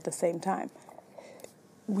lit at the same time.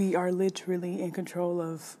 We are literally in control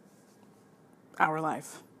of our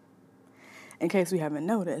life. In case we haven't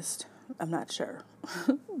noticed, I'm not sure,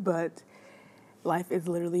 but life is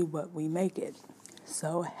literally what we make it.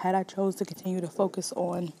 So had I chose to continue to focus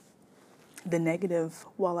on the negative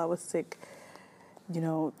while I was sick,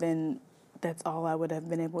 then that's all I would have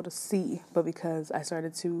been able to see. But because I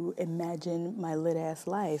started to imagine my lit-ass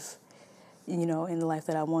life, in the life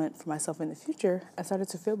that I want for myself in the future, I started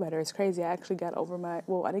to feel better. It's crazy. I actually got over I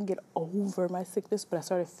didn't get over my sickness, but I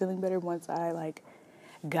started feeling better once I,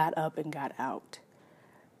 got up and got out.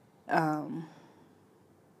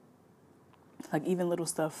 Even little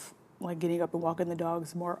stuff, like getting up and walking the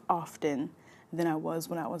dogs more often than I was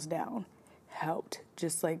when I was down helped.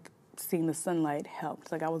 Just, seeing the sunlight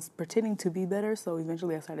helped. I was pretending to be better, so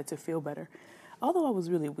eventually I started to feel better. Although I was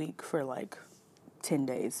really weak for 10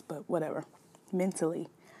 days, but whatever. Mentally,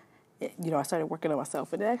 I started working on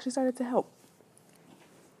myself, and it actually started to help.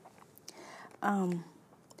 And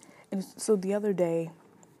so the other day,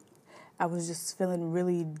 I was just feeling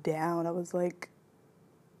really down. I was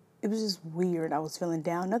it was just weird. I was feeling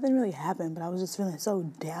down. Nothing really happened, but I was just feeling so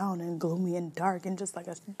down and gloomy and dark and just like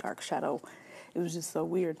a dark shadow. It was just so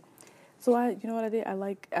weird. So you know what I did?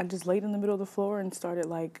 I just laid in the middle of the floor and started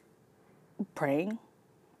praying.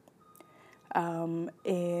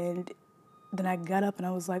 And then I got up and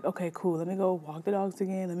I was like, okay, cool. Let me go walk the dogs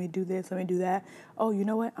again. Let me do this. Let me do that. Oh, you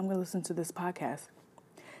know what? I'm going to listen to this podcast.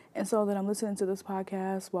 And so then I'm listening to this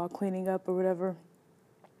podcast while cleaning up or whatever.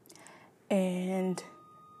 And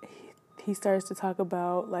he starts to talk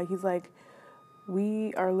about, like, he's like,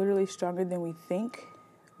 we are literally stronger than we think.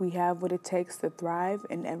 We have what it takes to thrive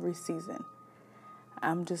in every season.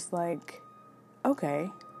 I'm just like, okay.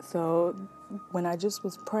 So when I just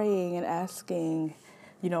was praying and asking,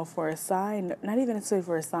 for a sign, not even necessarily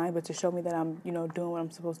for a sign, but to show me that I'm, doing what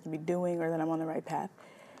I'm supposed to be doing or that I'm on the right path,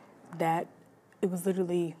 that it was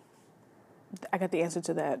literally, I got the answer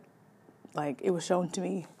to that. Like, it was shown to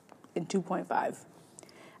me in 2.5.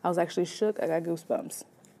 I was actually shook. I got goosebumps.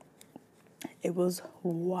 It was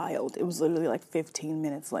wild. It was literally like 15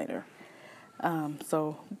 minutes later.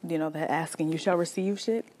 So, that asking you shall receive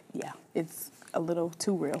shit, yeah, it's a little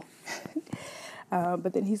too real.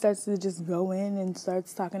 But then he starts to just go in and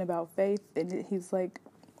starts talking about faith. And he's like,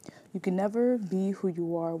 you can never be who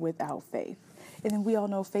you are without faith. And then we all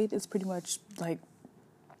know faith is pretty much like,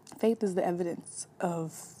 faith is the evidence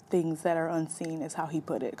of things that are unseen, is how he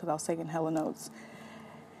put it, because I was taking hella notes.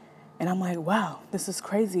 And I'm like, wow, this is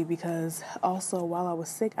crazy, because also while I was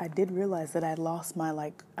sick, I did realize that I lost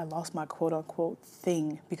my quote unquote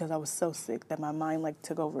thing, because I was so sick that my mind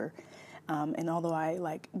took over. And although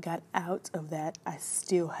I got out of that, I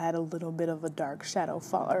still had a little bit of a dark shadow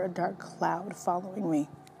or a dark cloud following me.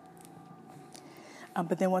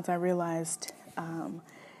 But then once I realized,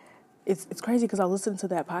 it's crazy, because I listened to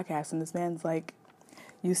that podcast and this man's like,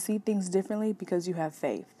 you see things differently because you have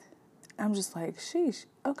faith. I'm just like, sheesh,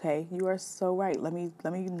 okay, you are so right. Let me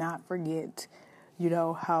not forget,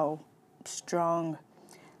 how strong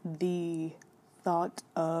the thought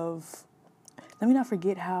of, let me not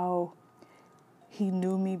forget how he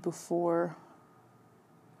knew me before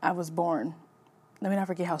I was born. Let me not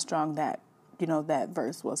forget how strong that, that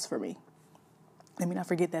verse was for me. Let me not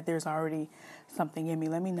forget that there's already something in me.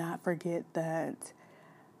 Let me not forget that,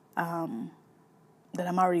 that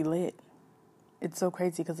I'm already lit. It's so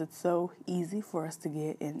crazy because it's so easy for us to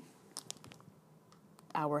get in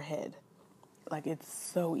our head. It's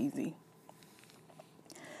so easy.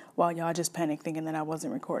 While y'all just panic thinking that I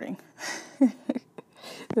wasn't recording.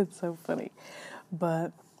 That's so funny.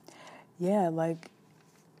 But yeah,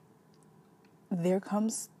 there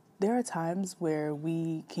are times where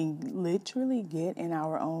we can literally get in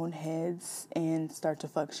our own heads and start to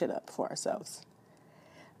fuck shit up for ourselves.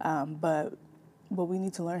 But what we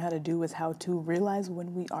need to learn how to do is how to realize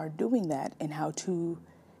when we are doing that and how to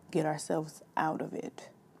get ourselves out of it.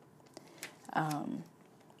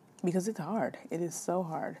 Because it's hard. It is so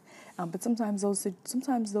hard. But sometimes those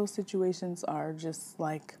situations are just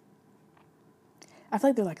I feel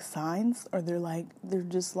like they're signs, or they're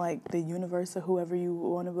just the universe, or whoever you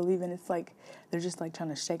want to believe in. It's they're just trying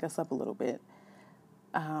to shake us up a little bit.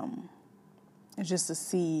 Just to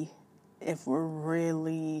see if we're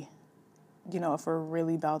really, if we're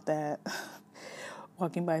really about that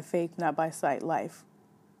walking by faith, not by sight life.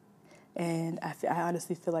 And I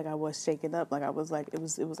honestly feel like I was shaken up. I was it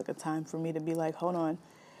was a time for me to be hold on,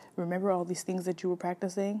 remember all these things that you were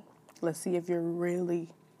practicing? Let's see if you're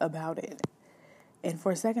really about it. And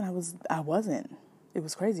for a second, I wasn't. It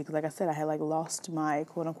was crazy because, like I said, I had lost my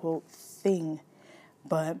quote unquote thing.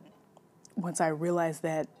 But once I realized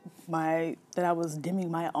that I was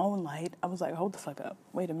dimming my own light, I was like, hold the fuck up.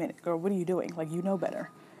 Wait a minute, girl, what are you doing? You know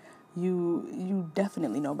better. You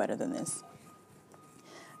definitely know better than this.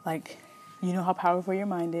 You know how powerful your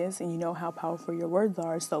mind is, and you know how powerful your words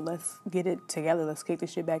are. So let's get it together. Let's kick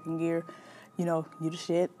this shit back in gear. You the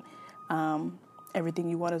shit. Everything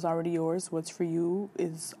you want is already yours. What's for you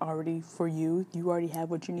is already for you. You already have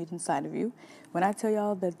what you need inside of you. When I tell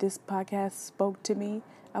y'all that this podcast spoke to me,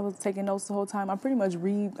 I was taking notes the whole time. I'm pretty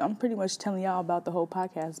much telling y'all about the whole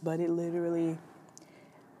podcast, but it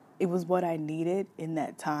was what I needed in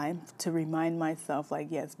that time to remind myself,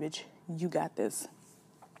 yes, bitch, you got this.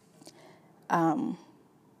 A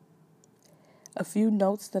few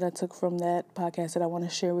notes that I took from that podcast that I want to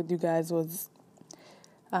share with you guys was,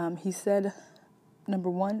 he said, number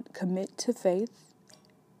 1, commit to faith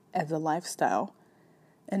as a lifestyle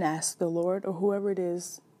and ask the Lord or whoever it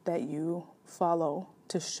is that you follow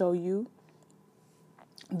to show you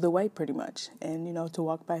the way, pretty much, and, to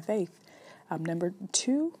walk by faith. Number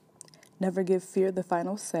 2, never give fear the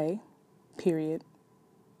final say, period.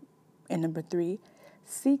 And number 3,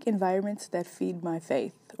 seek environments that feed my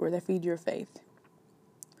faith or that feed your faith.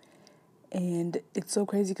 And it's so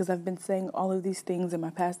crazy because I've been saying all of these things in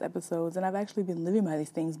my past episodes, and I've actually been living by these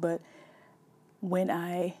things. But when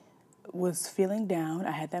I was feeling down.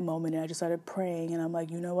 I had that moment and I just started praying, and I'm like,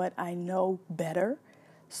 you know what? I know better.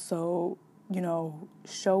 So,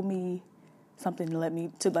 show me something to let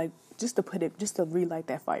me, to like, just to put it, just to relight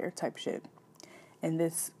that fire type shit. And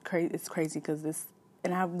it's crazy because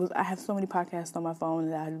I have so many podcasts on my phone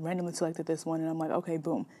that I randomly selected this one, and I'm like, okay,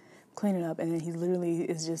 boom, clean it up. And then he literally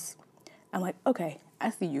is just, I'm like, okay, I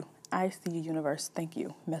see you. I see you, universe. Thank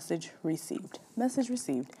you. Message received. Message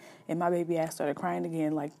received. And my baby ass started crying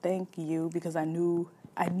again, like, thank you, because I knew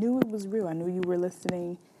it was real. I knew you were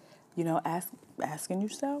listening. Asking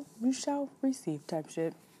yourself, you shall receive type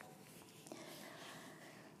shit.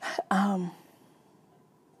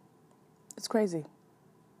 It's crazy.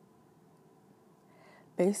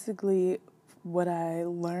 Basically, what I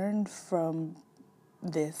learned from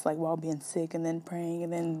this, like while being sick and then praying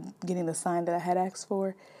and then getting the sign that I had asked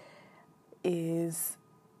for, is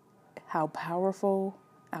how powerful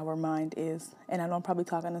our mind is. And I know I'm probably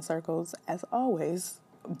talking in circles as always,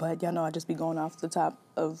 but y'all know I just be going off the top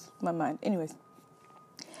of my mind. Anyways,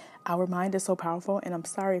 our mind is so powerful, and I'm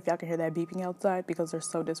sorry if y'all can hear that beeping outside because they're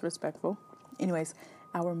so disrespectful. Anyways,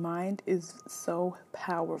 our mind is so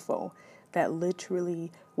powerful that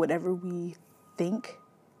literally whatever we think,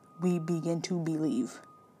 we begin to believe.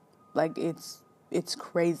 Like it's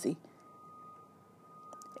crazy.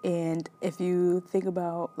 And if you think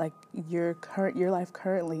about like your life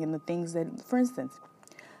currently and the things that, for instance,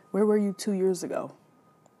 where were you 2 years ago,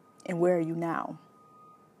 and where are you now?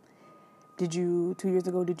 Did you 2 years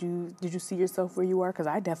ago? Did you see yourself where you are? Because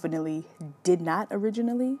I definitely did not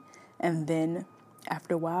originally, and then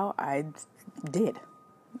after a while I did,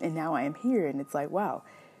 and now I am here, and it's like, wow,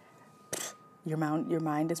 your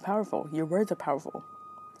mind is powerful. Your words are powerful.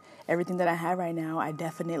 Everything that I have right now, I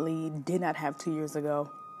definitely did not have 2 years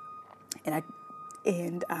ago.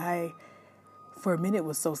 And I, for a minute,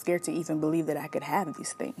 was so scared to even believe that I could have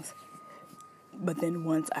these things. But then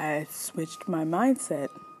once I switched my mindset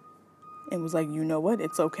and was like, you know what?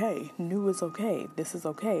 It's okay. New is okay. This is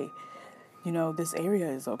okay. This area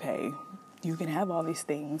is okay. You can have all these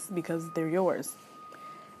things because they're yours.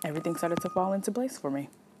 Everything started to fall into place for me.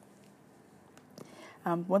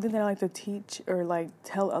 One thing that I like to teach or like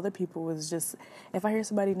tell other people is just, if I hear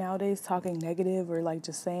somebody nowadays talking negative or like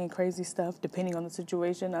just saying crazy stuff, depending on the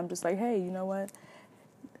situation, I'm just like, hey, you know what?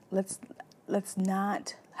 Let's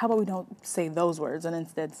not, how about we don't say those words and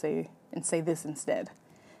instead say this instead?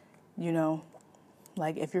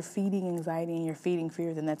 Like if you're feeding anxiety and you're feeding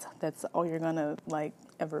fear, then that's all you're gonna like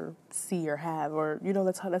ever see or have, or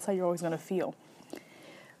that's how you're always gonna feel.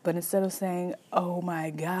 But instead of saying, oh my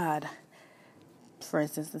God, for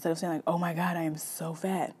instance, instead of saying like, oh my God, I am so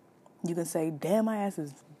fat, you can say, damn, my ass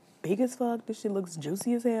is big as fuck. This shit looks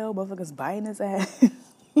juicy as hell. Motherfuckers biting his ass.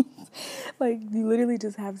 Like, you literally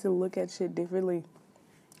just have to look at shit differently.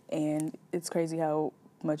 And it's crazy how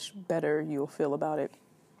much better you'll feel about it.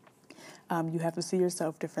 You have to see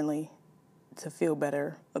yourself differently to feel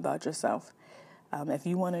better about yourself. If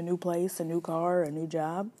you want a new place, a new car, a new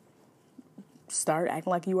job, start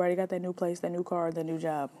acting like you already got that new place, that new car, that new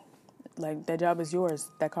job. Like, that job is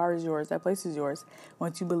yours. That car is yours. That place is yours.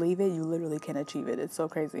 Once you believe it, you literally can achieve it. It's so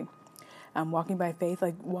crazy. Walking by faith,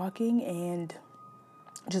 like walking and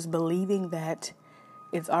just believing that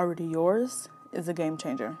it's already yours is a game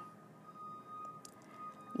changer.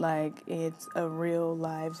 Like, it's a real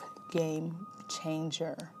live game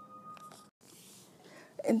changer.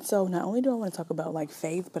 And so not only do I want to talk about like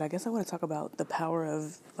faith, but I guess I want to talk about the power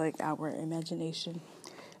of like our imagination,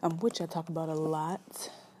 which I talk about a lot.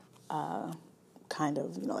 Kind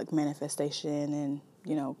of, like manifestation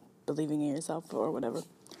and, believing in yourself or whatever.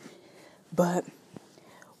 But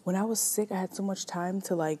when I was sick, I had so much time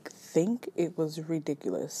to like think. It was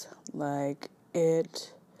ridiculous. Like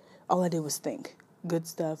all I did was think. Good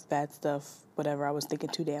stuff, bad stuff, whatever. I was thinking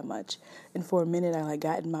too damn much. And for a minute, I like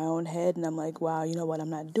got in my own head and I'm like, wow, you know what? I'm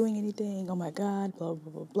not doing anything. Oh my God, blah,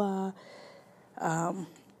 blah, blah, blah.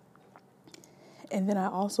 And then I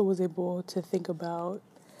also was able to think about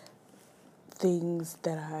things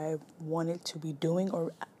that I wanted to be doing,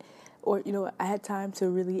 or I had time to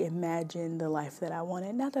really imagine the life that I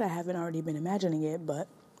wanted. Not that I haven't already been imagining it, but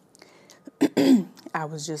I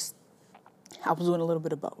was doing a little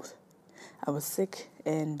bit of both. I was sick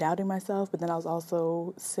and doubting myself, but then I was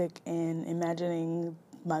also sick and imagining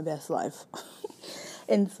my best life.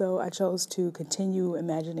 And so I chose to continue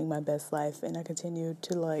imagining my best life, and I continued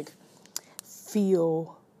to like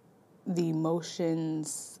feel the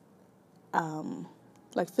emotions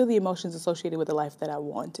feel the emotions associated with the life that I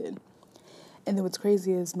wanted. And then what's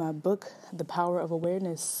crazy is my book, The Power of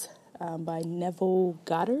Awareness, by Neville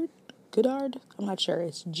Goddard. I'm not sure.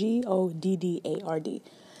 It's Goddard.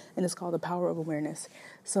 and it's called The Power of Awareness.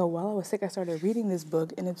 So while I was sick, I started reading this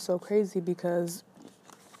book, and it's so crazy because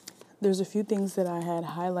there's a few things that I had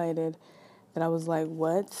highlighted that I was like,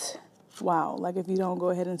 what? Wow. Like, if you don't go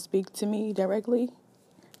ahead and speak to me directly,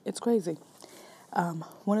 it's crazy.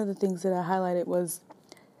 One of the things that I highlighted was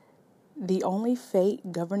the only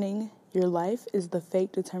fate governing your life is the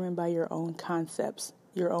fate determined by your own concepts,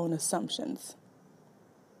 your own assumptions.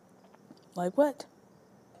 Like, what?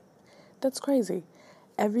 That's crazy.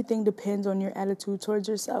 Everything depends on your attitude towards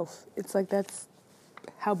yourself. It's like, that's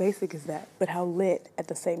how basic is that, but how lit at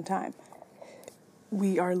the same time.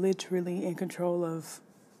 We are literally in control of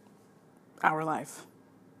our life.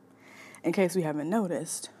 In case we haven't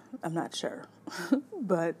noticed, I'm not sure,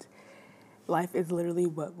 but life is literally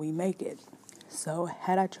what we make it. So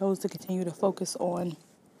had I chose to continue to focus on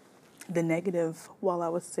the negative while I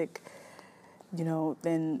was sick,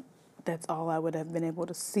 then that's all I would have been able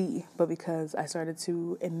to see. But because I started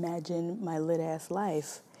to imagine my lit ass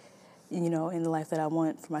life, in the life that I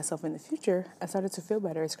want for myself in the future, I started to feel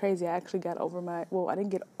better. It's crazy. I actually got over I didn't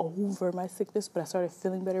get over my sickness, but I started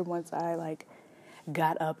feeling better once I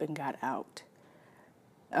got up and got out.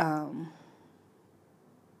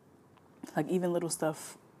 Even little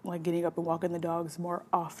stuff like getting up and walking the dogs more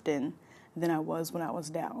often than I was when I was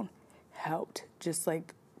down helped. Just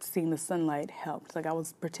like seeing the sunlight helped. Like I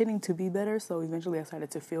was pretending to be better, so eventually I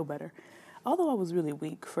started to feel better. Although I was really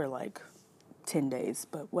weak for 10 days,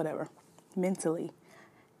 but whatever. Mentally,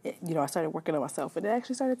 I started working on myself, and it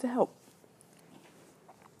actually started to help.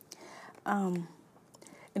 And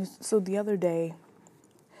so the other day,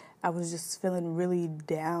 I was just feeling really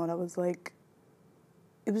down. I was like,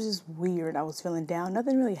 it was just weird. I was feeling down.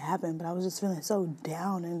 Nothing really happened, but I was just feeling so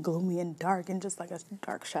down and gloomy and dark and just like a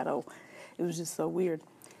dark shadow. It was just so weird.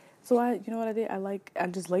 So you know what I did? I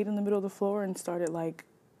just laid in the middle of the floor and started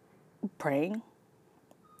praying.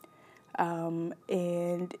 And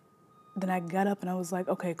then I got up and I was like,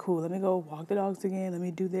 okay, cool. Let me go walk the dogs again. Let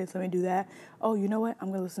me do this. Let me do that. Oh, you know what? I'm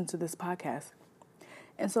going to listen to this podcast.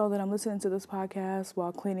 And so then I'm listening to this podcast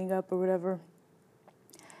while cleaning up or whatever.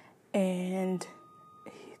 And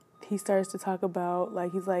he starts to talk about,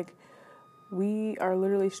 he's like, we are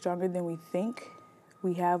literally stronger than we think.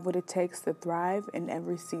 We have what it takes to thrive in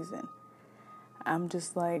every season. I'm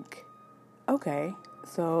just like, okay.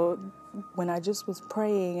 So when I just was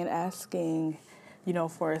praying and asking,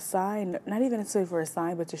 for a sign, not even necessarily for a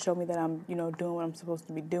sign, but to show me that I'm, doing what I'm supposed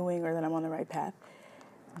to be doing or that I'm on the right path,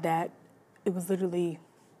 that it was literally,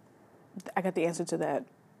 I got the answer to that.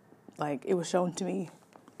 It was shown to me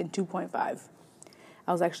in 2.5.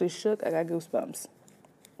 I was actually shook. I got goosebumps.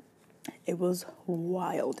 It was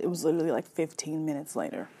wild. It was literally 15 minutes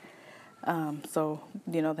later. So,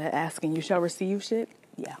 that asking you shall receive shit.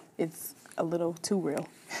 Yeah, it's a little too real.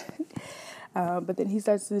 But then he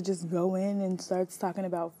starts to just go in and starts talking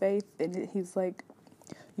about faith. And he's like,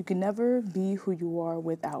 you can never be who you are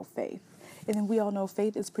without faith. And then we all know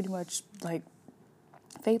faith is pretty much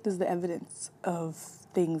faith is the evidence of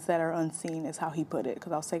things that are unseen, is how he put it.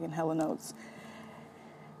 Because I was taking hella notes.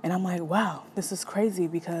 And I'm like, wow, this is crazy,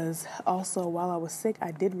 because also while I was sick, I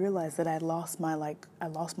did realize that I lost my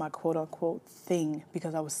quote unquote thing,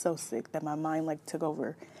 because I was so sick that my mind took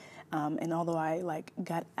over. And although I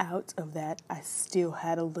got out of that, I still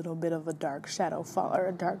had a little bit of a dark shadow or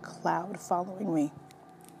a dark cloud following me.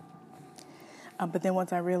 But then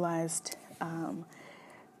once I realized,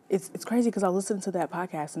 it's crazy, because I listened to that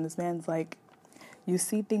podcast and this man's like, you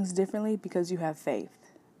see things differently because you have faith.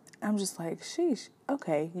 I'm just like, sheesh,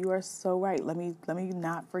 okay, you are so right. Let me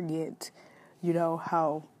not forget,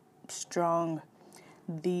 how strong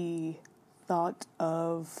the thought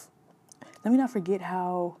of, let me not forget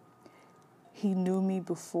how he knew me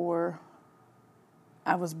before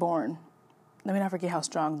I was born. Let me not forget how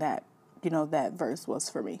strong that, that verse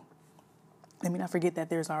was for me. Let me not forget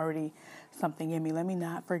that there's already something in me. Let me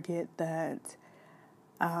not forget that,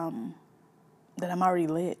 that I'm already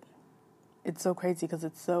lit. It's so crazy because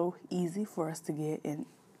it's so easy for us to get in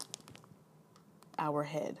our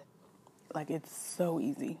head. It's so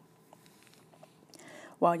easy.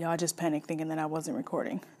 While y'all just panic thinking that I wasn't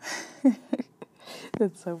recording.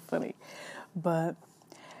 That's so funny. But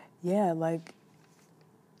yeah,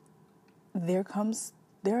 there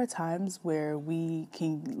are times where we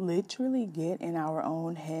can literally get in our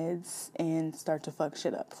own heads and start to fuck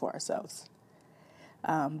shit up for ourselves.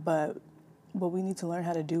 But what we need to learn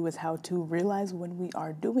how to do is how to realize when we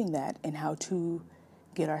are doing that and how to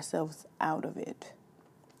get ourselves out of it.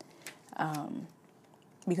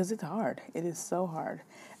 Because it's hard. It is so hard.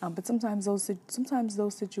 But sometimes those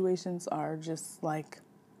situations are just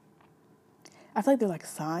I feel like they're like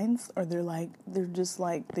signs, or they're just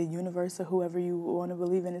like the universe or whoever you want to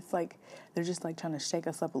believe in. It's like they're just like trying to shake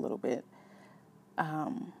us up a little bit,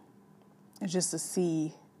 just to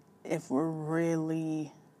see if we're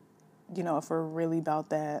really, if we're really about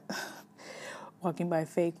that walking by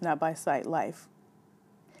faith, not by sight life.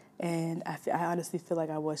 And I honestly feel like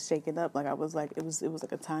I was shaken up. Like I was like, it was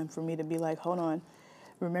like a time for me to be like, hold on,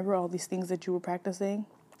 remember all these things that you were practicing?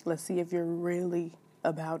 Let's see if you're really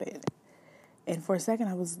about it. And for a second,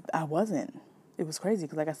 I wasn't. It was crazy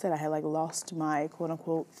because, like I said, I had like lost my quote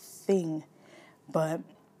unquote thing. But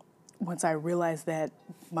once I realized that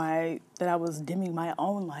I was dimming my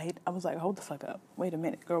own light, I was like, hold the fuck up. Wait a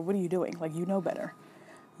minute, girl, what are you doing? Like, you know better.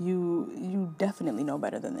 You definitely know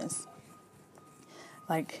better than this.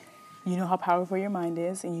 Like, you know how powerful your mind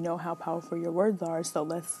is, and you know how powerful your words are. So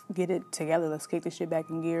let's get it together. Let's kick this shit back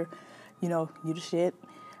in gear. You the shit.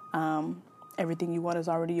 Everything you want is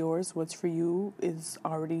already yours. What's for you is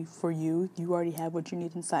already for you. You already have what you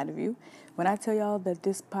need inside of you. When I tell y'all that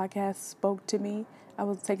this podcast spoke to me, I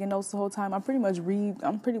was taking notes the whole time. I'm pretty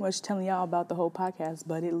much telling y'all about the whole podcast,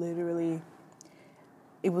 but it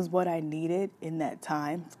was what I needed in that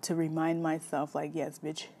time to remind myself, like, yes,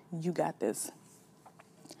 bitch, you got this.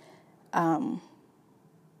 A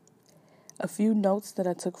few notes that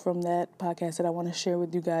I took from that podcast that I want to share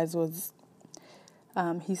with you guys was,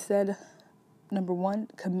 he said, number 1,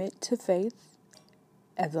 commit to faith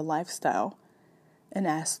as a lifestyle and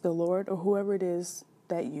ask the Lord or whoever it is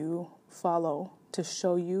that you follow to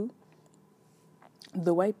show you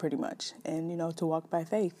the way, pretty much, and, to walk by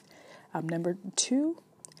faith. Number 2,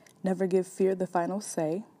 never give fear the final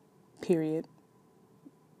say, period.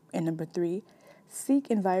 And number 3, seek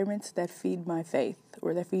environments that feed my faith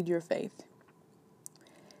or that feed your faith.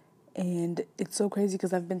 And it's so crazy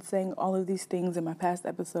because I've been saying all of these things in my past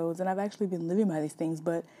episodes, and I've actually been living by these things.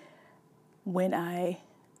 But when I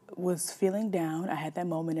was feeling down, I had that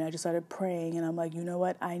moment and I just started praying, and I'm like, you know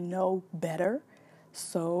what? I know better.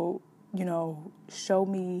 So, show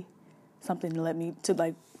me something to let me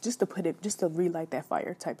just to relight that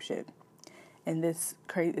fire type shit. And it's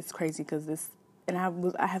crazy because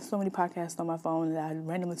I have so many podcasts on my phone that I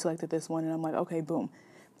randomly selected this one, and I'm like, okay, boom,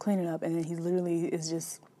 clean it up. And then he literally is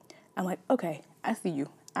just, I'm like, okay, I see you,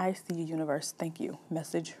 universe. Thank you.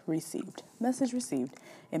 Message received.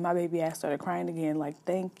 And my baby ass started crying again, like,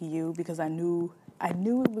 thank you, because I knew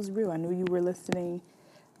it was real. I knew you were listening.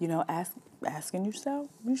 Asking yourself,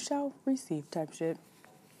 you shall receive type shit.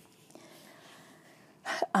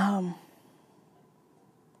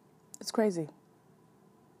 It's crazy.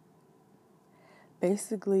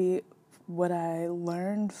 Basically, what I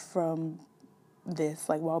learned from this,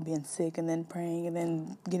 like while being sick and then praying and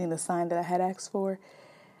then getting the sign that I had asked for,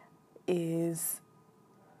 is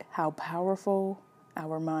how powerful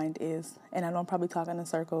our mind is. And I know I'm probably talking in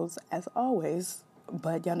circles as always,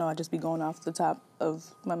 but y'all know I just be going off the top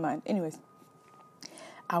of my mind. Anyways,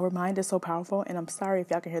 our mind is so powerful, and I'm sorry if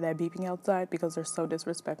y'all can hear that beeping outside because they're so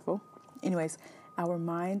disrespectful. Anyways, our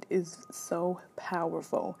mind is so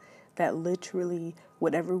powerful that literally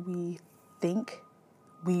whatever we think,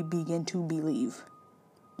 we begin to believe.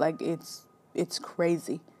 Like, it's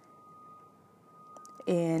crazy.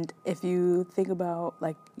 And if you think about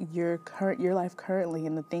like your life currently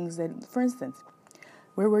and the things that, for instance,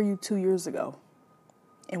 where were you 2 years ago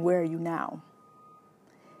and where are you now?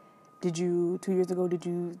 2 years ago, did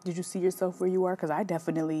you see yourself where you are? Because I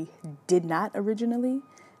definitely did not originally.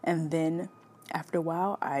 And then after a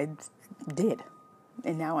while, I did.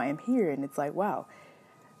 And now I am here. And it's like, wow,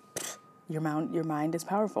 your mind is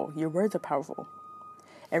powerful. Your words are powerful.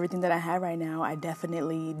 Everything that I have right now, I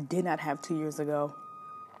definitely did not have 2 years ago.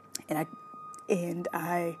 And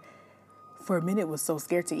I, for a minute, was so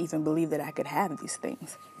scared to even believe that I could have these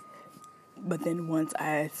things. But then once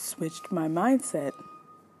I switched my mindset,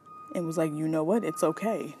 it was like, you know what? It's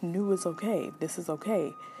okay. New is okay. This is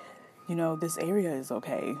okay. This area is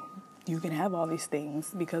okay. You can have all these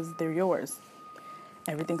things because they're yours.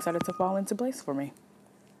 Everything started to fall into place for me.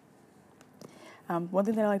 One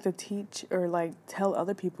thing that I like to teach or like tell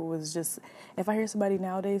other people is just, if I hear somebody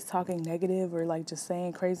nowadays talking negative or like just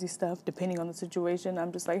saying crazy stuff, depending on the situation,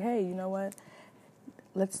 I'm just like, hey, you know what?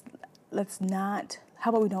 Let's not, how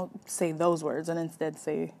about we don't say those words and instead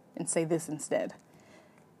say this instead.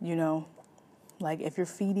 Like if you're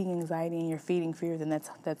feeding anxiety and you're feeding fear, then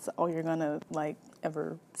that's all you're gonna like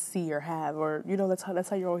ever see or have, or that's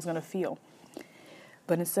how you're always gonna feel.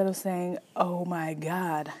 But instead of saying, oh my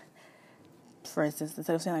God, for instance,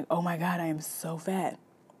 instead of saying like, oh my God, I am so fat,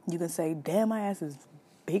 you can say, damn, my ass is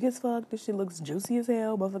big as fuck. This shit looks juicy as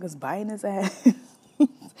hell. Motherfuckers biting his ass.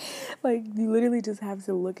 Like, you literally just have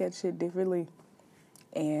to look at shit differently.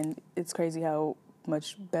 and it's crazy how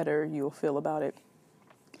much better you'll feel about it.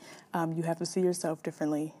 You have to see yourself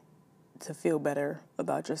differently to feel better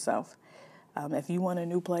about yourself. If you want a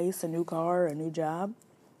new place, a new car, a new job,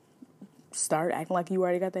 start acting like you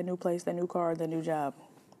already got that new place, that new car, that new job.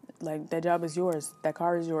 Like, that job is yours, that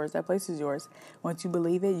car is yours, that place is yours. Once you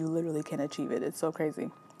believe it, you literally can achieve it. It's so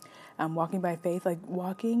crazy. Walking by faith, like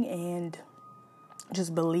walking and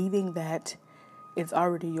just believing that it's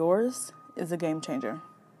already yours is a game changer.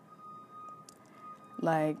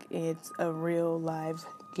 Like, it's a real live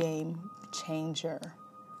game changer.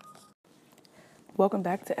 Welcome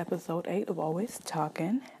back to episode 8 of Always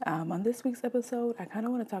Talking. On this week's episode, I kind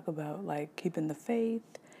of want to talk about like keeping the faith.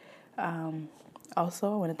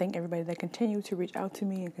 Also, I want to thank everybody that continued to reach out to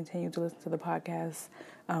me and continue to listen to the podcast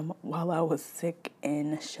while I was sick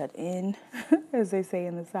and shut in, as they say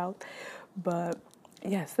in the South. But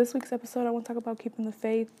yes, this week's episode, I want to talk about keeping the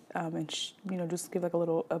faith and, just give like a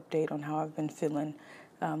little update on how I've been feeling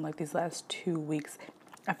like these last 2 weeks.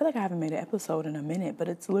 I feel like I haven't made an episode in a minute, but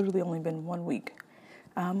it's literally only been 1 week.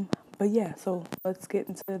 But yeah, so let's get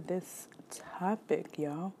into this topic,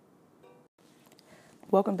 y'all.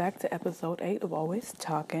 Welcome back to episode 8 of Always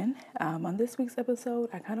Talking. On this week's episode,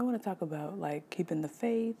 I kind of want to talk about like keeping the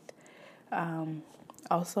faith.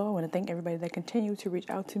 Also, I want to thank everybody that continued to reach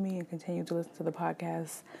out to me and continue to listen to the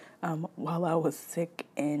podcast while I was sick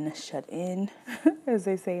and shut in, as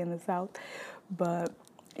they say in the South. But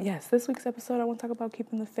yes, this week's episode, I want to talk about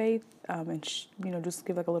keeping the faith and, just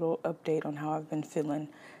give like a little update on how I've been feeling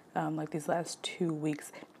like these last 2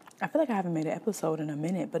 weeks. I feel like I haven't made an episode in a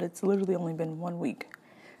minute, but it's literally only been 1 week.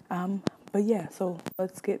 But yeah, so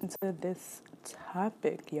let's get into this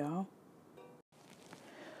topic, y'all.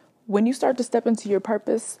 When you start to step into your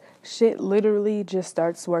purpose, shit literally just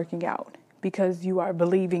starts working out because you are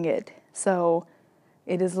believing it. So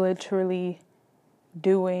it is literally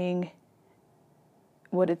doing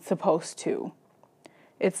what it's supposed to.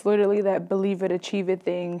 It's literally that believe it, achieve it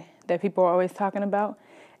thing that people are always talking about.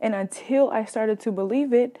 And until I started to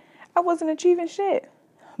believe it, I wasn't achieving shit.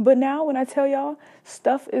 But now when I tell y'all,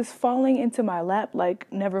 stuff is falling into my lap like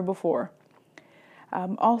never before.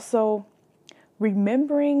 Also,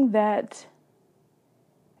 remembering that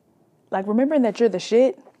you're the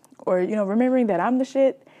shit, or, remembering that I'm the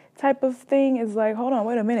shit type of thing is like, hold on,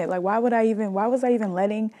 wait a minute. Like, why was I even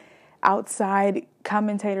letting outside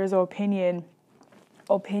commentators or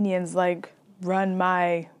opinions like run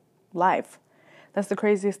my life? That's the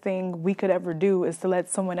craziest thing we could ever do, is to let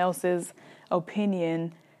someone else's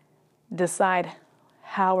opinion decide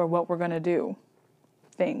how or what we're going to do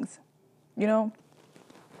things.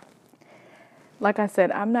 Like I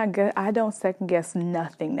said, I don't second guess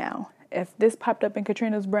nothing now. If this popped up in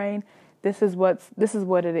Katrina's brain, this is what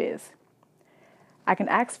it is. I can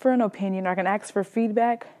ask for an opinion, or I can ask for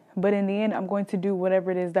feedback, but in the end, I'm going to do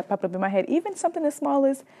whatever it is that popped up in my head. Even something as small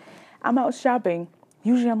as I'm out shopping.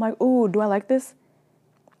 Usually I'm like, ooh, do I like this?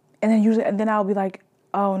 And then I'll be like,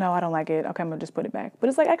 oh no, I don't like it. Okay, I'm gonna just put it back. But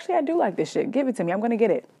it's like, actually, I do like this shit. Give it to me. I'm gonna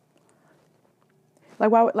get it.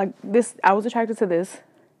 Like, why? Like this, I was attracted to this.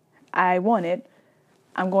 I want it.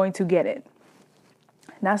 I'm going to get it.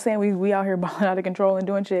 Not saying we out here balling out of control and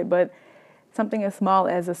doing shit, but something as small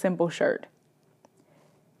as a simple shirt.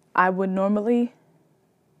 I would normally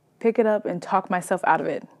pick it up and talk myself out of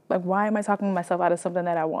it. Like, why am I talking myself out of something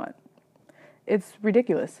that I want? It's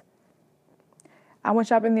ridiculous. I went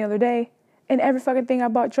shopping the other day, and every fucking thing I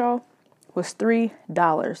bought, y'all, was $3.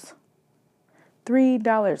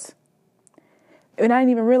 $3. And I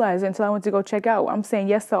didn't even realize it until I went to go check out. I'm saying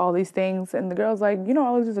yes to all these things, and the girl's like,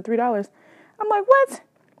 all of these are $3. I'm like, what?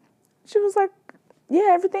 She was like, yeah,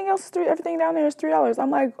 everything else is everything down there is $3.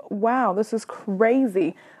 I'm like, wow, this is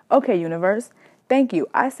crazy. Okay, universe, thank you.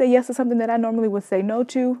 I say yes to something that I normally would say no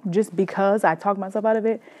to just because I talked myself out of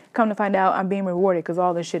it. Come to find out, I'm being rewarded because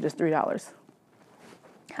all this shit is $3.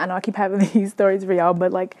 I know I keep having these stories for y'all,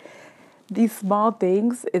 but like these small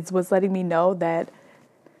things, it's what's letting me know that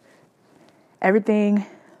everything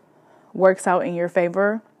works out in your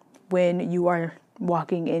favor when you are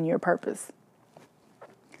walking in your purpose.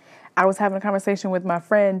 I was having a conversation with my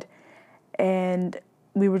friend, and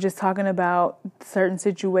we were just talking about certain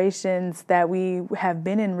situations that we have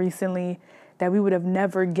been in recently that we would have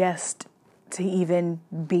never guessed to even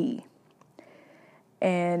be.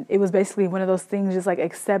 And it was basically one of those things, just like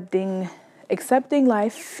accepting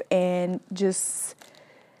life and just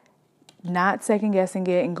not second guessing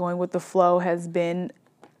it and going with the flow has been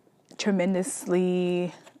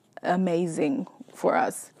tremendously amazing for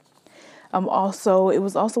us. Also, it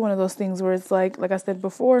was also one of those things where it's like I said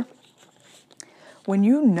before, when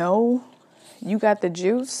you know you got the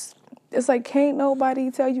juice, It's like, can't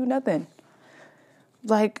nobody tell you nothing.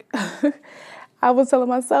 Like, I was telling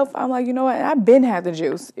myself, I'm like, you know what? I've been had the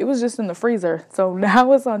juice. It was just in the freezer. So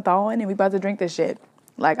now it's on thawing and we about to drink this shit.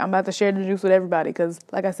 Like, I'm about to share the juice with everybody. Because,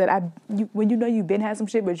 like I said, when you know you've been had some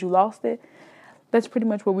shit, but you lost it, that's pretty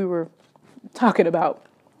much what we were talking about.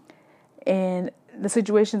 And the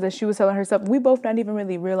situations that she was telling herself, we both not even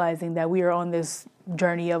really realizing that we are on this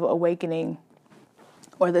journey of awakening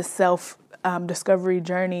or this self-discovery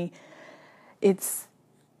journey. It's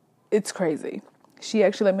crazy. She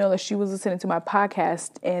actually let me know that she was listening to my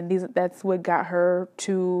podcast, and that's what got her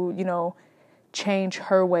to, change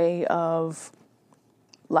her way of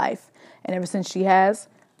life. And ever since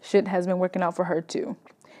shit has been working out for her too.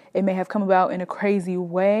 It may have come about in a crazy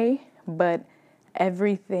way, but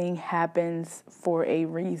everything happens for a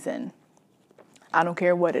reason. I don't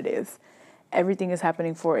care what it is. Everything is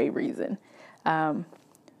happening for a reason.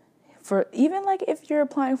 For even like if you're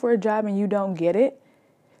applying for a job and you don't get it,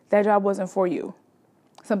 that job wasn't for you.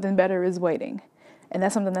 Something better is waiting. And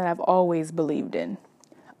that's something that I've always believed in.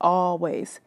 Always.